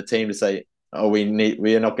someone in the team to say, oh,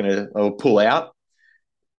 we are not going to pull out.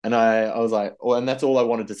 And I was like, oh, and that's all I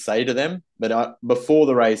wanted to say to them. But before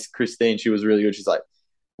the race, Christine, she was really good. She's like,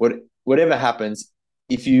 whatever happens,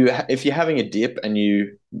 if you're having a dip and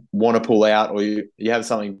you want to pull out, or you have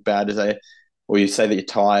something bad to say, or you say that you're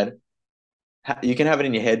tired, you can have it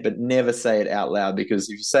in your head, but never say it out loud, because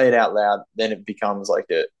if you say it out loud, then it becomes like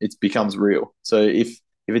it becomes real. So if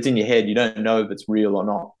it's in your head, you don't know if it's real or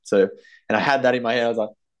not. So, and I had that in my head. I was like,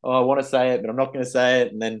 oh, I want to say it, but I'm not going to say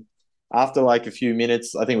it. And then after like a few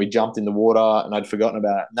minutes, I think we jumped in the water, and I'd forgotten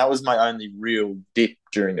about it. And that was my only real dip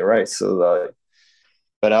during the race. So,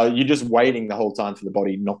 but you're just waiting the whole time for the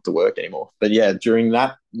body not to work anymore. But yeah, during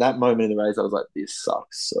that moment in the race, I was like, this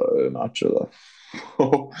sucks so much. I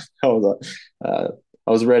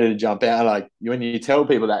was ready to jump out. Like, when you tell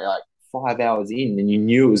people that, you're like 5 hours in, and you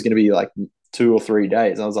knew it was going to be like 2 or 3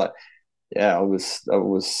 days. I was like, yeah, I was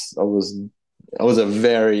a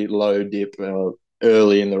very low dip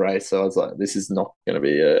early in the race. So I was like, this is not going to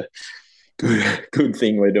be a good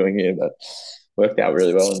thing we're doing here, but worked out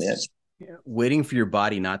really well in the end. Yeah, waiting for your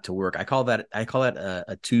body not to work. I call that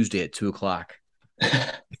a Tuesday at 2:00.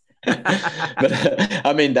 But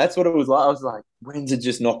I mean, that's what it was like. I was like, when's it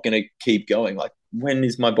just not going to keep going? Like, when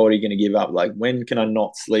is my body going to give up? Like, when can I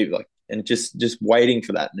not sleep? Like, and just waiting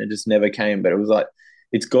for that, and it just never came. But it was like,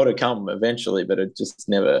 it's got to come eventually, but it just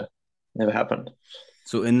never happened.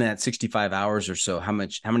 So in that 65 hours or so, how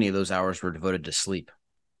many of those hours were devoted to sleep?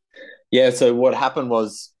 Yeah. So what happened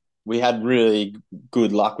was, we had really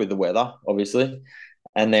good luck with the weather, obviously,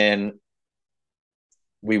 and then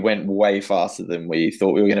we went way faster than we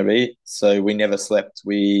thought we were going to be. So we never slept.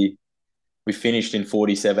 We finished in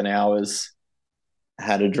 47 hours,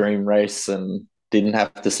 had a dream race, and didn't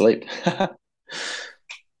have to sleep.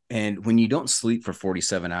 And when you don't sleep for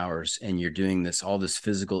 47 hours and you're doing all this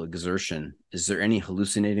physical exertion, is there any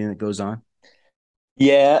hallucinating that goes on?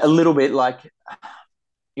 Yeah, a little bit. Like,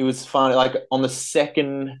 it was fun. Like, on the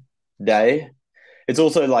second day, it's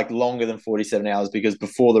also like longer than 47 hours, because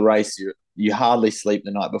before the race, you hardly sleep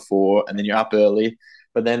the night before, and then you're up early.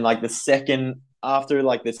 But then like the second after,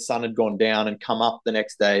 like, the sun had gone down and come up the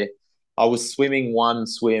next day, I was swimming one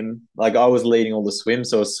swim. Like, I was leading all the swims.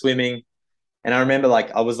 So I was swimming, and I remember like,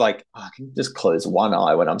 I was like, oh, I can just close one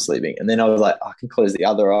eye when I'm sleeping. And then I was like, oh, I can close the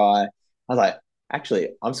other eye. I was like, actually,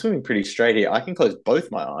 I'm swimming pretty straight here. I can close both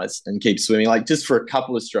my eyes and keep swimming, like, just for a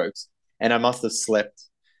couple of strokes. And I must have slept,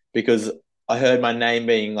 because I heard my name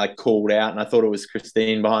being like called out, and I thought it was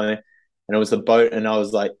Christine behind me, and it was the boat. And I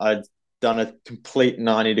was like, I'd done a complete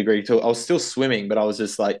 90-degree tilt. I was still swimming, but I was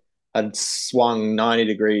just like, I'd swung 90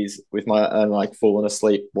 degrees with and like fallen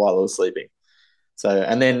asleep while I was sleeping. So,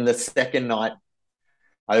 and then the second night,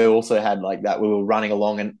 I also had like that. We were running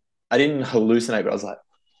along, and I didn't hallucinate, but I was like,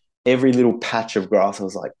 every little patch of grass, I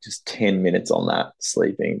was like, just 10 minutes on that,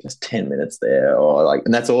 sleeping, just 10 minutes there. Or like,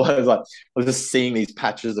 and that's all I was like, I was just seeing these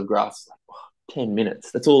patches of grass, like, oh, 10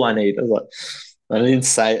 minutes. That's all I need. I was like, I didn't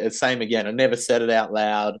say it. Same again. I never said it out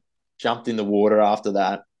loud. Jumped in the water after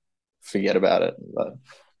that. Forget about it. But,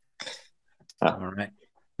 All right.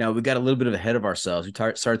 Now we got a little bit ahead of ourselves. We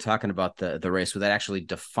started talking about the race without actually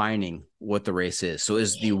defining what the race is. So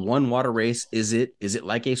is the one water race, is it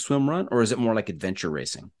like a swim run, or is it more like adventure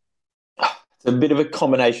racing? It's a bit of a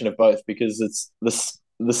combination of both, because it's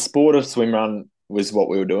the sport of swim run was what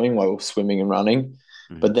we were doing while we were swimming and running.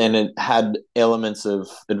 Mm-hmm. But then it had elements of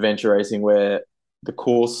adventure racing where the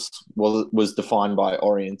course was defined by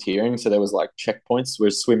orienteering. So there was like checkpoints,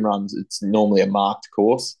 whereas swim runs, it's normally a marked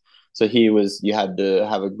course. So here you had to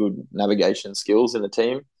have a good navigation skills in the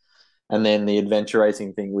team. And then the adventure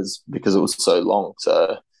racing thing was because it was so long.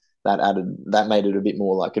 So that made it a bit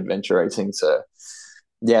more like adventure racing. So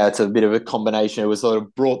yeah, it's a bit of a combination. It was sort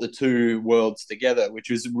of brought the two worlds together,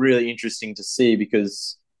 which was really interesting to see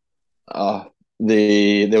because uh,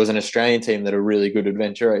 there was an Australian team that are really good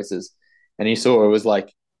adventure racers, and you saw it was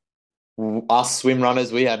like us swim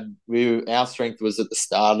runners. Our strength was at the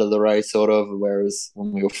start of the race, sort of, whereas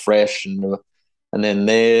when we were fresh, and then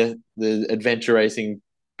the adventure racing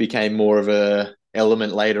became more of a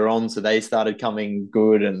element later on, so they started coming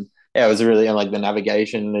good, and yeah, it was really, and like the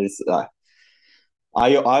navigation is.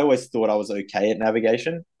 I always thought I was okay at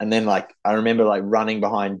navigation. And then like I remember like running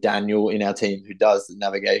behind Daniel in our team who does the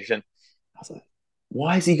navigation. I was like,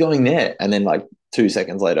 why is he going there? And then like 2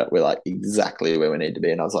 seconds later, we're like exactly where we need to be.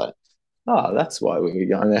 And I was like, oh, that's why we were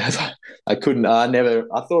going there. I couldn't, I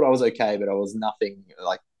thought I was okay, but I was nothing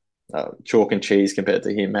like chalk and cheese compared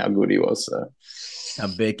to him, how good he was. So. Now,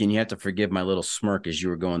 Bacon, you have to forgive my little smirk as you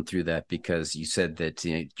were going through that, because you said that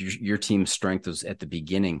your team's strength was at the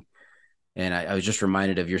beginning. And I was just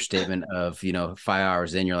reminded of your statement of, 5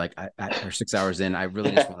 hours in, you're like, or 6 hours in, I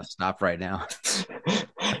really just want to stop right now.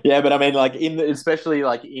 Yeah, but I mean, like especially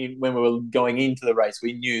like when we were going into the race,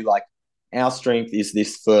 we knew like our strength is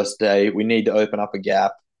this first day. We need to open up a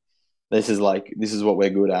gap. This is what we're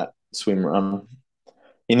good at, swim run.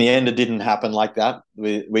 In the end, it didn't happen like that.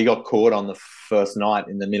 We got caught on the first night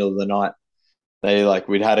in the middle of the night.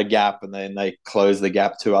 We'd had a gap and then they closed the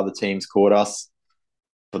gap. Two other teams caught us.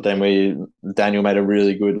 But then Daniel made a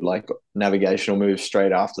really good like navigational move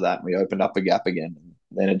straight after that. And we opened up a gap again. And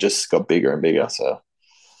then it just got bigger and bigger. So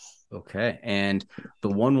okay. And the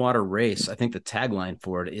One Water race, I think the tagline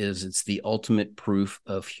for it is it's the ultimate proof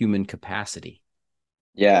of human capacity.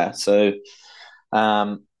 Yeah. So we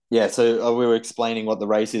were explaining what the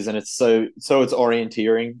race is, and it's it's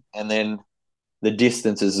orienteering, and then the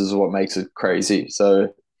distances is what makes it crazy.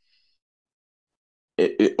 So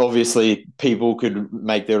obviously people could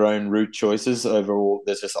make their own route choices overall.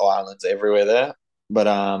 There's just islands everywhere there, but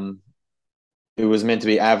it was meant to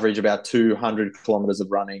be average about 200 kilometers of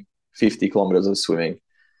running, 50 kilometers of swimming.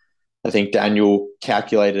 I think Daniel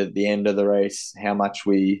calculated at the end of the race how much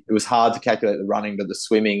it was hard to calculate the running, but the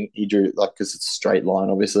swimming he drew, like, because it's a straight line,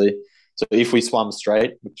 obviously. So if we swam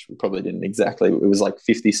straight, which we probably didn't exactly, it was like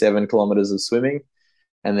 57 kilometers of swimming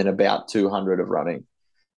and then about 200 of running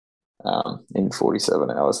in 47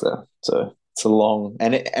 hours there. So it's a long,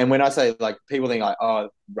 and when I say like people think like, oh,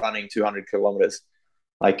 running 200 kilometers,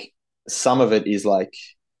 like some of it is like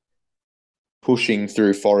pushing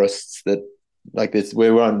through forests that like this,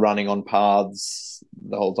 we weren't running on paths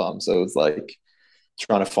the whole time. So it's like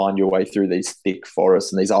trying to find your way through these thick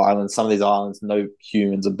forests and these islands. Some of these islands no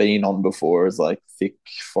humans have been on before. It's like thick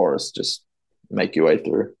forests, just make your way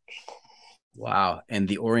through. Wow. And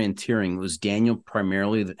the orienteering, was Daniel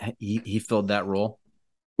primarily that he filled that role?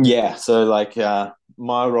 Yeah. So like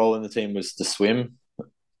my role in the team was to swim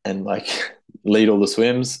and like lead all the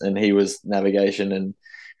swims, and he was navigation, and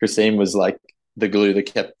Christine was like the glue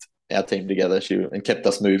that kept our team together. And kept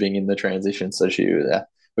us moving in the transition. So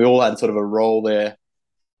we all had sort of a role there,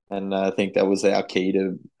 and I think that was our key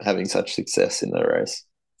to having such success in the race.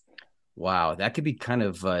 Wow, that could be kind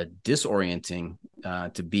of disorienting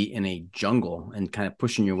to be in a jungle and kind of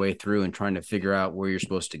pushing your way through and trying to figure out where you're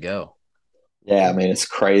supposed to go. Yeah, I mean, it's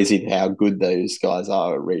crazy how good those guys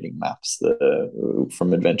are at reading maps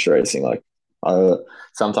from adventure racing. Like,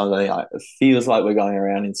 sometimes I think it feels like we're going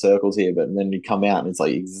around in circles here, but then you come out and it's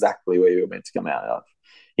like exactly where you were meant to come out. Like,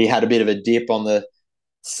 he had a bit of a dip on the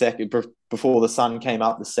second before the sun came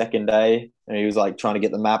up the second day, and he was like trying to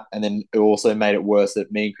get the map, and then it also made it worse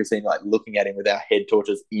that me and Christine like looking at him with our head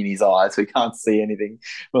torches in his eyes, so we can't see anything.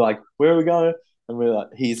 We're like, where are we going? And we're like,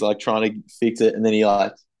 he's like trying to fix it, and then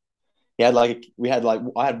I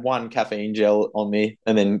had one caffeine gel on me,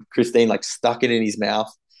 and then Christine like stuck it in his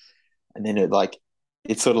mouth, and then it was like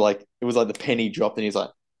the penny dropped, and he's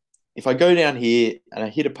like, if I go down here and I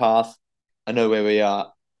hit a path, I know where we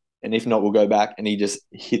are, and if not, we'll go back. And he just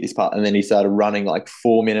hit this path, and then he started running like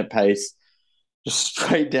 4-minute pace, just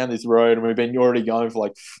straight down this road, and we've been already going for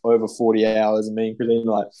like over 40 hours, and me and Christine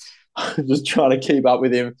like just trying to keep up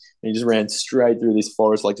with him, and he just ran straight through this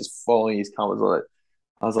forest, like just following his compass. Like,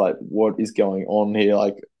 I was like, what is going on here?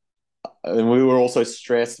 Like, and we were also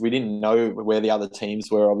stressed. We didn't know where the other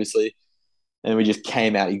teams were, obviously. And we just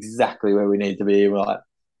came out exactly where we needed to be. I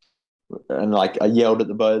yelled at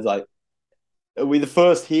the boys, like, are we the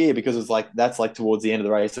first here? Because it's like, that's like towards the end of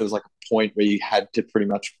the race. It was like a point where you had to pretty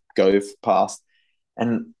much go past.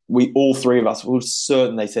 And all three of us were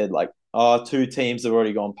certain they said like, oh, 2 teams have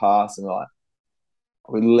already gone past. And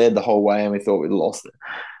we led the whole way and we thought we'd lost it.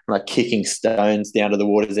 Like kicking stones down to the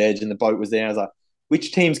water's edge, and the boat was there. I was like,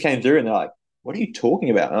 which teams came through? And they're like, what are you talking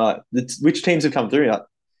about? And I'm like, which teams have come through? And like,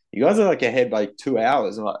 you guys are like ahead by 2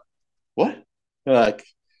 hours. I'm like, what? Like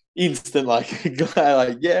instant, like,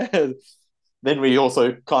 like, yeah. Then we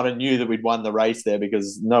also kind of knew that we'd won the race there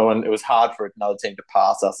because it was hard for another team to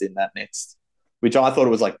pass us in that next, which I thought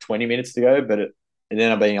it was like 20 minutes to go, but it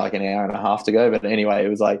ended up being like an hour and a half to go. But anyway, it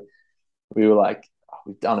was like, we were like, oh,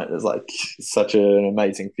 we've done it. It was like such an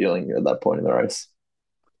amazing feeling at that point in the race.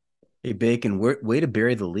 Hey, Bacon, way to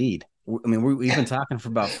bury the lead. I mean, we've been talking for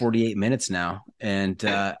about 48 minutes now, and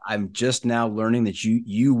I'm just now learning that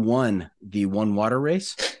you won the one water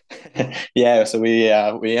race. Yeah, so we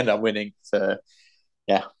end up winning. So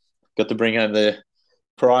yeah, got to bring home the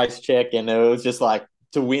prize check, and it was just like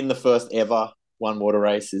to win the first ever one water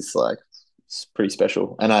race is like it's pretty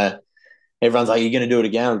special. And everyone's like, "Are you going to do it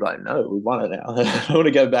again?" I was like, "No, we won it now. I don't want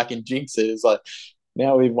to go back and jinx it." It's like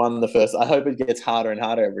now we've won the first. I hope it gets harder and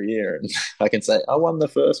harder every year, and I can say I won the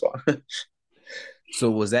first one. So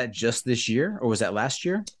was that just this year, or was that last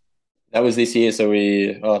year? That was this year. So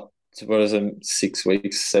what was it, 6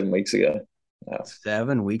 weeks, 7 weeks ago? Yeah.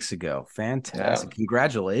 7 weeks ago. Fantastic. Yeah.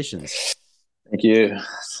 Congratulations. Thank you.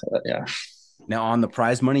 So, yeah. Now on the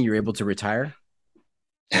prize money, you're able to retire.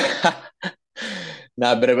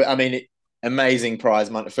 No, but I mean, amazing prize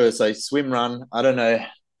money. First, so swim run. I don't know,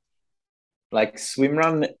 like swim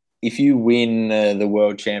run. If you win the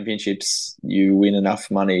world championships, you win enough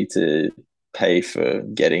money to pay for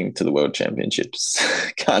getting to the world championships,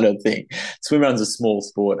 kind of thing. Swim run's a small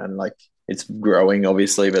sport, and like it's growing,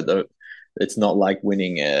 obviously, but it's not like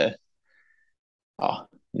winning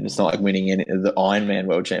it's not like winning the Ironman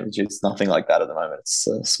World Championships. Nothing like that at the moment. It's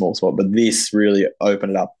a small sport, but this really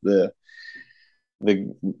opened up the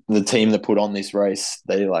team that put on this race.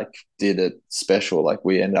 They like did it special. Like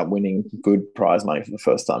we ended up winning good prize money for the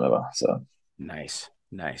first time ever. So nice.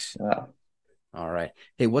 Yeah. All right.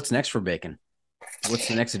 Hey, what's next for Bacon? What's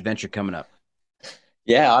the next adventure coming up?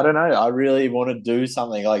 Yeah, I don't know. I really want to do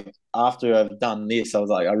something like after I've done this. I was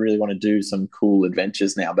like, I really want to do some cool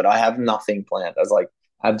adventures now, but I have nothing planned. I was like,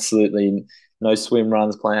 absolutely no swim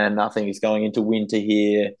runs planned. Nothing is going into winter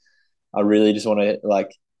here. I really just want to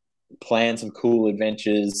like plan some cool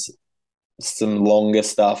adventures, some longer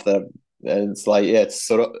stuff that it's like, yeah, it's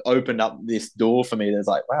sort of opened up this door for me. That's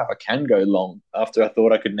like, wow, I can go long after I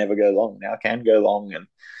thought I could never go long. Now I can go long. And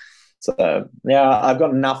so, yeah, I've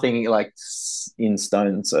got nothing like in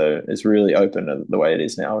stone. So it's really open the way it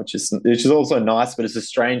is now, which is also nice, but it's a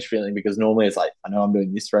strange feeling because normally it's like, I know I'm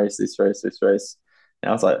doing this race, this race, this race.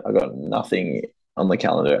 Now it's like, I got nothing on the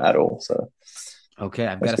calendar at all. So, okay,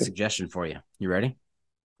 I've got a suggestion for you. You ready?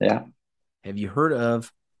 Yeah. Have you heard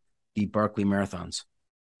of the Barkley Marathons?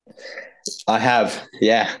 I have.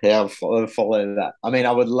 Yeah. I've followed that. I mean,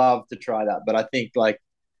 I would love to try that, but I think like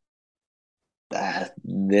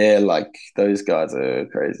they're like, those guys are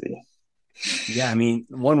crazy. Yeah, I mean,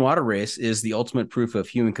 one water race is the ultimate proof of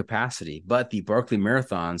human capacity, but the Barkley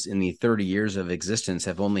Marathons in the 30 years of existence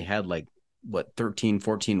have only had like, 13,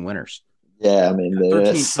 14 winners. Yeah, I mean, they're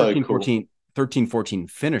 13, so 13, cool. 14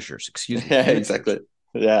 finishers, excuse me. Yeah, finishers. exactly.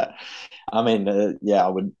 Yeah. I mean,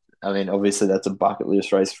 yeah, I mean, obviously that's a bucket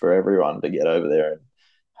list race for everyone to get over there and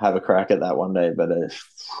have a crack at that one day. But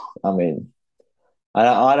I mean,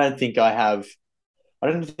 I don't think I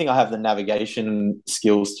don't think I have the navigation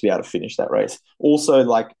skills to be able to finish that race. Also,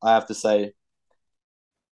 like I have to say,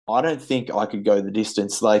 I don't think I could go the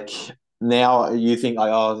distance. Like now you think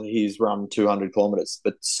like, oh, he's run 200 kilometers,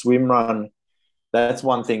 but swim run, that's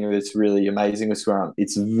one thing that's really amazing with swim run.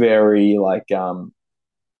 It's very like,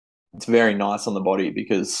 it's very nice on the body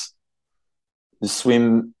because the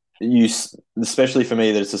swim, especially for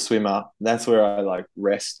me that it's a swimmer, that's where I like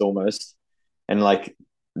rest almost. And like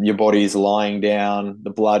your body is lying down, the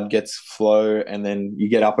blood gets flow, and then you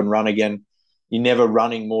get up and run again. You're never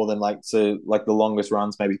running more than like the longest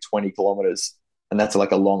runs maybe 20 kilometers, and that's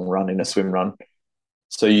like a long run in a swim run.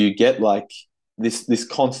 So you get like this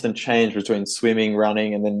constant change between swimming,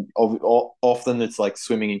 running, and then often it's like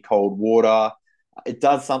swimming in cold water. It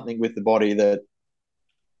does something with the body that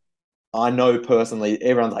I know personally.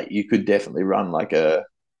 Everyone's like, you could definitely run like a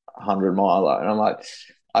 100 miler, and I'm like,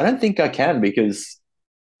 I don't think I can because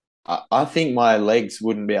I think my legs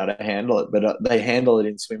wouldn't be able to handle it, but they handle it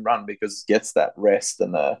in swim run because it gets that rest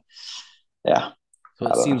and yeah. So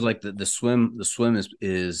it seems like the swim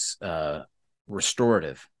is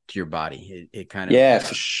restorative to your body. It kind of, yeah,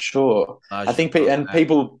 for sure. I think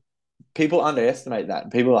people underestimate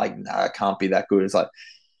that. People are like, no, it can't be that good. It's like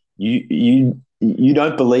you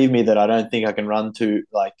don't believe me that I don't think I can run to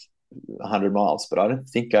like 100 miles, but I don't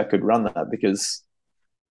think I could run that because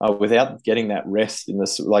without getting that rest in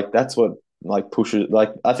this, like that's what like pushes. Like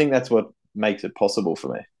I think that's what makes it possible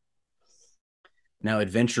for me. Now,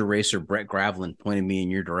 adventure racer Brett Gravelin pointed me in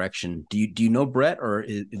your direction. Do you know Brett, or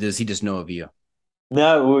does he just know of you?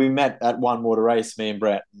 No, we met at One Water Race, me and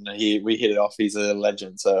Brett, and we hit it off. He's a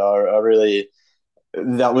legend. So I really,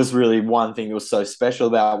 that was really one thing that was so special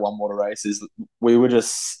about One Water Race is we were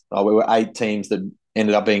just, we were 8 teams that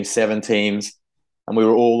ended up being 7 teams, and we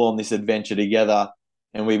were all on this adventure together,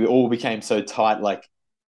 and we all became so tight. Like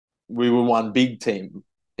we were one big team,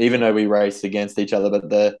 even though we raced against each other. But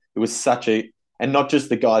it was such a, and not just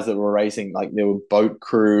the guys that were racing, like there were boat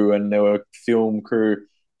crew and there were film crew,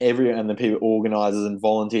 and the people organizers and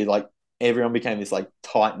volunteers, like everyone became this like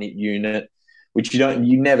tight knit unit, which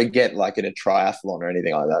you never get like in a triathlon or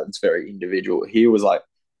anything like that. It's very individual. Here was like,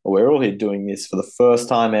 we're all here doing this for the first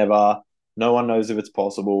time ever. No one knows if it's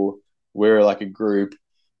possible. We're like a group,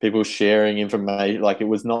 people sharing information. Like it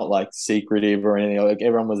was not like secretive or anything. Like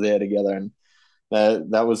everyone was there together, and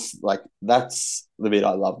that was like that's the bit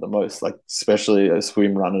I love the most. Like especially a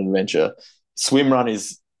swim run adventure. Swim run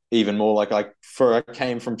is even more I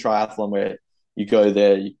came from triathlon where you go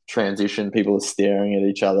there, you transition, people are staring at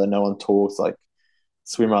each other, no one talks. Like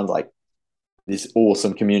swim runs like this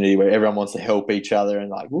awesome community where everyone wants to help each other and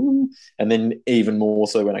like woo. And then even more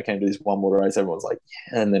so when I came to this One Water Race, everyone's like,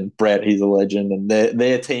 yeah. And then Brett, he's a legend, and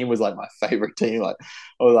their team was like my favorite team. Like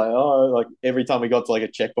I was like, oh, like every time we got to like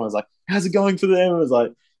a checkpoint, I was like, how's it going for them? It was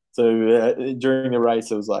like so during the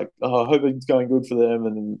race, it was like, oh, I hope it's going good for them.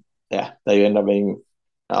 And then yeah, they end up being,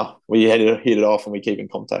 oh, we hit it off and we keep in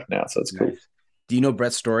contact now, so it's cool. Nice. Do you know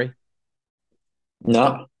Brett's story?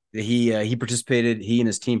 No. He participated. He and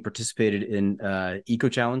his team participated in Eco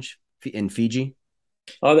Challenge in Fiji.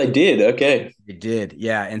 Oh, they did. Okay, They did,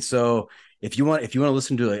 yeah. And so, if you want to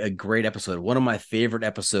listen to a great episode, one of my favorite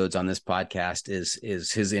episodes on this podcast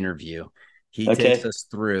is his interview. He takes us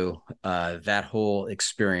through that whole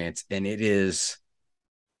experience, and it is.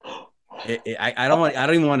 I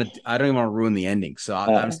don't even want to ruin the ending. So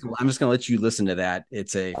I'm just going to let you listen to that.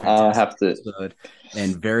 It's a fantastic episode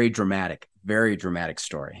and very dramatic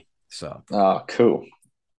story. So, oh, cool.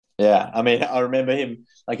 Yeah. I mean, I remember him,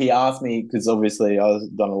 like he asked me, because obviously I was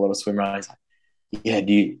done a lot of swim runs. Like,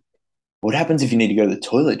 yeah, what happens if you need to go to the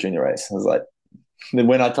toilet during the race? I was like, then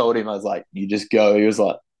when I told him, I was like, you just go. He was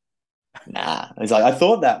like, nah. He's like, I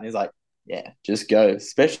thought that. And he's like, yeah, just go,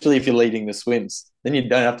 especially if you're leading the swims. Then you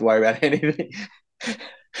don't have to worry about anything.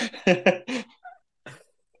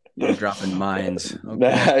 You're dropping mines.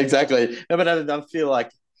 Okay. Exactly. No, but I feel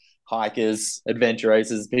like hikers, adventure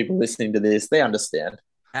racers, people listening to this, they understand.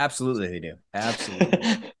 Absolutely, they do.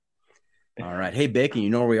 Absolutely. All right. Hey, Bacon,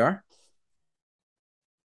 you know where we are?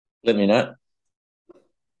 Let me know.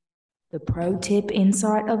 The pro tip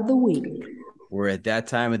insight of the week. We're at that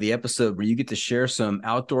time of the episode where you get to share some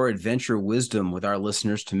outdoor adventure wisdom with our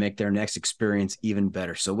listeners to make their next experience even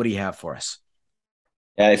better. So what do you have for us?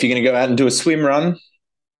 If you're going to go out and do a swim run,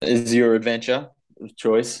 is your adventure of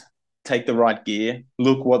choice. Take the right gear.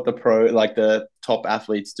 Look what the top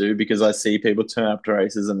athletes do, because I see people turn up to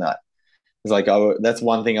races and that. It's like, that's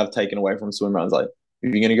one thing I've taken away from swim runs. Like,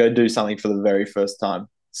 if you're going to go do something for the very first time,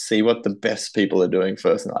 see what the best people are doing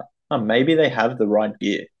first. And like, oh, maybe they have the right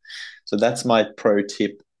gear. So that's my pro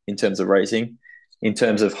tip in terms of racing. In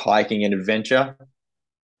terms of hiking and adventure,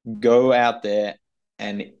 go out there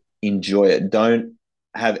and enjoy it. Don't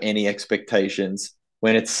have any expectations.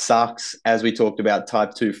 When it sucks, as we talked about,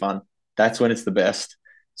 type 2 fun, that's when it's the best.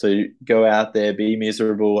 So go out there, be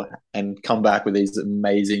miserable, and come back with these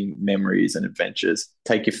amazing memories and adventures.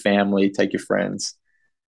 Take your family, take your friends,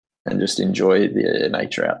 and just enjoy the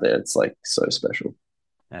nature out there. It's like so special.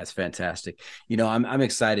 That's fantastic. You know, I'm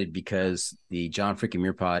excited because the John Freaking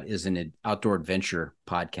Muir Pod is an outdoor adventure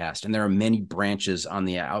podcast, and there are many branches on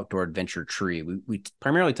the outdoor adventure tree. We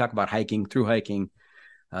primarily talk about hiking, through hiking,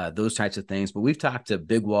 those types of things, but we've talked to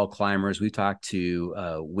big wall climbers, we've talked to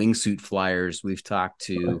wingsuit flyers, we've talked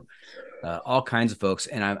to all kinds of folks,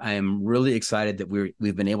 and I am really excited that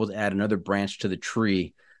we've been able to add another branch to the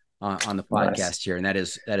tree on the podcast here, and that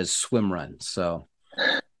is swim run. So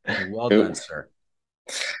well done, sir.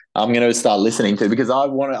 I'm going to start listening to, because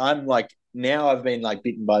I'm like, now I've been like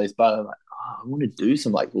bitten by this bug. I'm like, I want to do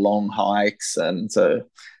some like long hikes. And so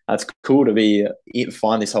that's cool to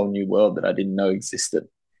find this whole new world that I didn't know existed.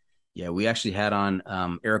 Yeah. We actually had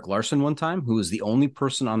on Eric Larson one time, who is the only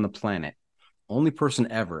person on the planet, only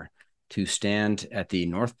person ever to stand at the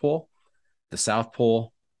North Pole, the South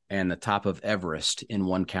Pole, and the top of Everest in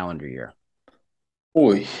one calendar year.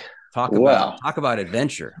 Oy. Talk about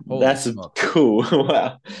adventure. Holy That's smoke. Cool.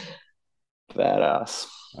 Wow. Badass.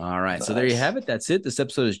 All right. Nice. So there you have it. That's it. This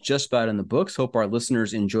episode is just about in the books. Hope our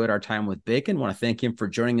listeners enjoyed our time with Bacon. Want to thank him for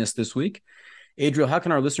joining us this week. Adriel, how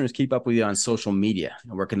can our listeners keep up with you on social media?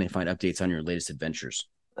 And where can they find updates on your latest adventures?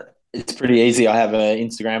 It's pretty easy. I have an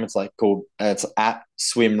Instagram. It's at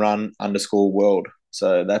swimrun_world.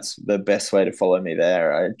 So that's the best way to follow me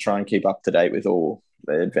there. I try and keep up to date with all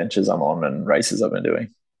the adventures I'm on and races I've been doing.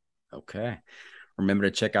 Okay. Remember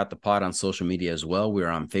to check out the pod on social media as well. We're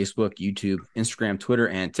on Facebook, YouTube, Instagram, Twitter,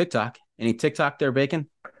 and TikTok. Any TikTok there, Bacon?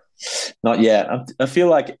 Not yet. I feel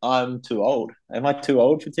like I'm too old. Am I too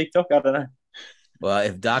old for TikTok? I don't know. Well,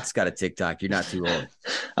 if Doc's got a TikTok, you're not too old.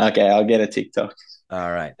 Okay, I'll get a TikTok.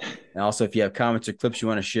 All right. And also, if you have comments or clips you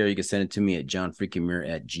want to share, you can send it to me at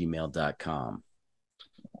johnfreakinmuir@gmail.com.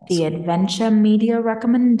 The Adventure Media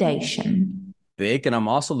Recommendation. Bacon, I'm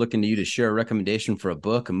also looking to you to share a recommendation for a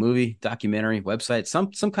book, a movie, documentary, website,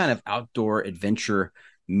 some kind of outdoor adventure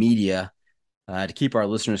media to keep our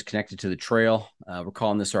listeners connected to the trail. We're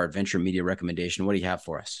calling this our Adventure Media Recommendation. What do you have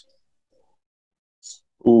for us?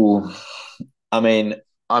 Ooh, I mean,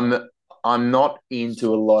 I'm not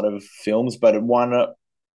into a lot of films, but I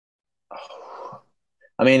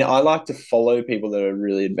like to follow people that are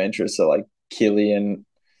really adventurous. So like Killian,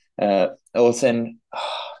 Olsen.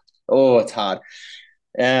 Oh, it's hard.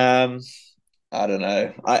 I don't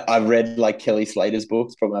know. I've read like Kelly Slater's book.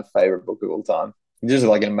 It's probably my favorite book of all time. He's just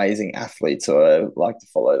like an amazing athlete, so I like to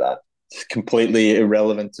follow that. It's completely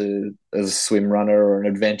irrelevant to as a swim runner or an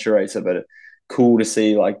adventure racer, but cool to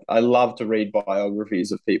see. Like I love to read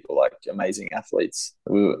biographies of people like amazing athletes.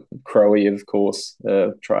 Crowe, of course,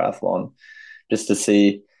 triathlon, just to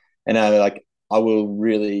see. And I will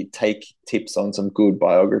really take tips on some good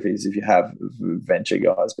biographies if you have venture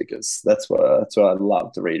guys, because that's what I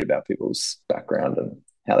love to read about people's background and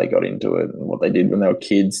how they got into it and what they did when they were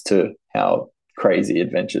kids to how crazy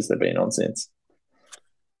adventures they've been on since.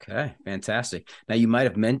 Okay, fantastic. Now you might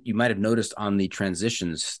have noticed on the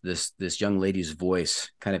transitions this young lady's voice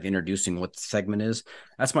kind of introducing what the segment is.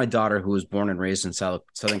 That's my daughter, who was born and raised in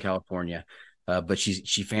Southern California, but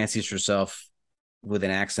she fancies herself with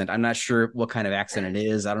an accent. I'm not sure what kind of accent it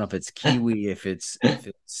is. I don't know if it's Kiwi, if it's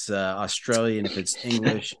Australian, if it's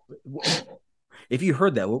English. If you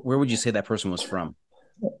heard that, where would you say that person was from?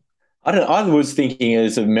 I was thinking it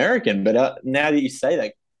was American, but now that you say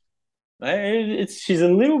that, she's a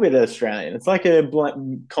little bit Australian. It's like a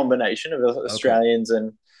combination of Australians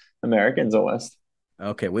and Americans almost.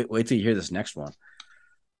 Okay, wait till you hear this next one.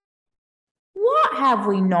 What have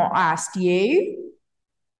we not asked you?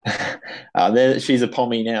 She's a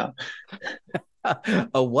Pommy now.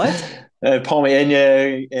 A what? A Pommy, and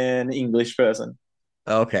an English person.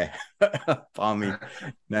 Okay. Pommy.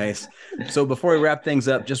 Nice. So before we wrap things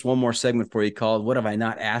up, just one more segment for you called What Have I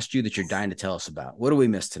Not Asked You That You're Dying to Tell Us About? What do we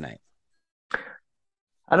miss tonight?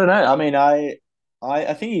 I don't know. I mean, I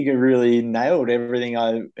think you really nailed everything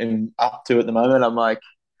I am up to at the moment. I'm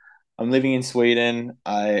living in Sweden.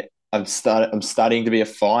 I'm studying to be a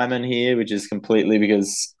fireman here, which is completely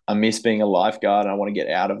because I miss being a lifeguard and I want to get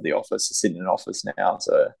out of the office, to sit in an office now.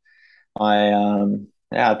 So I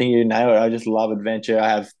think you nailed it. I just love adventure. I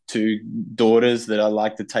have 2 daughters that I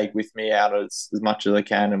like to take with me out as much as I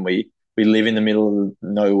can, and we live in the middle of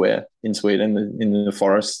nowhere in Sweden, in the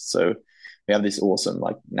forest. So we have this awesome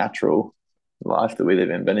like natural life that we live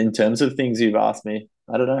in. But in terms of things you've asked me,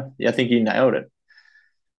 I don't know. Yeah, I think you nailed it.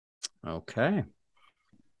 Okay.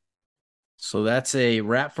 So that's a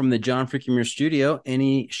wrap from the John Freaking Muir studio.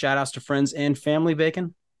 Any shout outs to friends and family,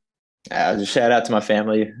 Bacon? Just shout out to my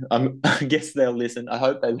family. I guess they'll listen. I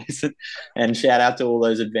hope they listen. And shout out to all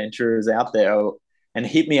those adventurers out there. And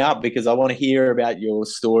hit me up, because I want to hear about your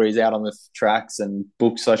stories out on the tracks and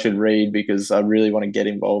books I should read, because I really want to get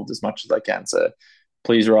involved as much as I can. So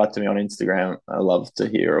please write to me on Instagram. I love to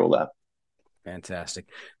hear all that. Fantastic.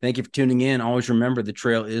 Thank you for tuning in. Always remember, the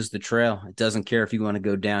trail is the trail. It doesn't care if you want to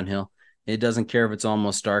go downhill. It doesn't care if it's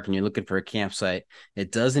almost dark and you're looking for a campsite.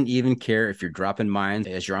 It doesn't even care if you're dropping mines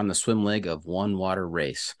as you're on the swim leg of one water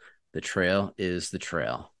race. The trail is the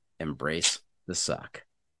trail. Embrace the suck.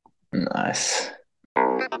 Nice.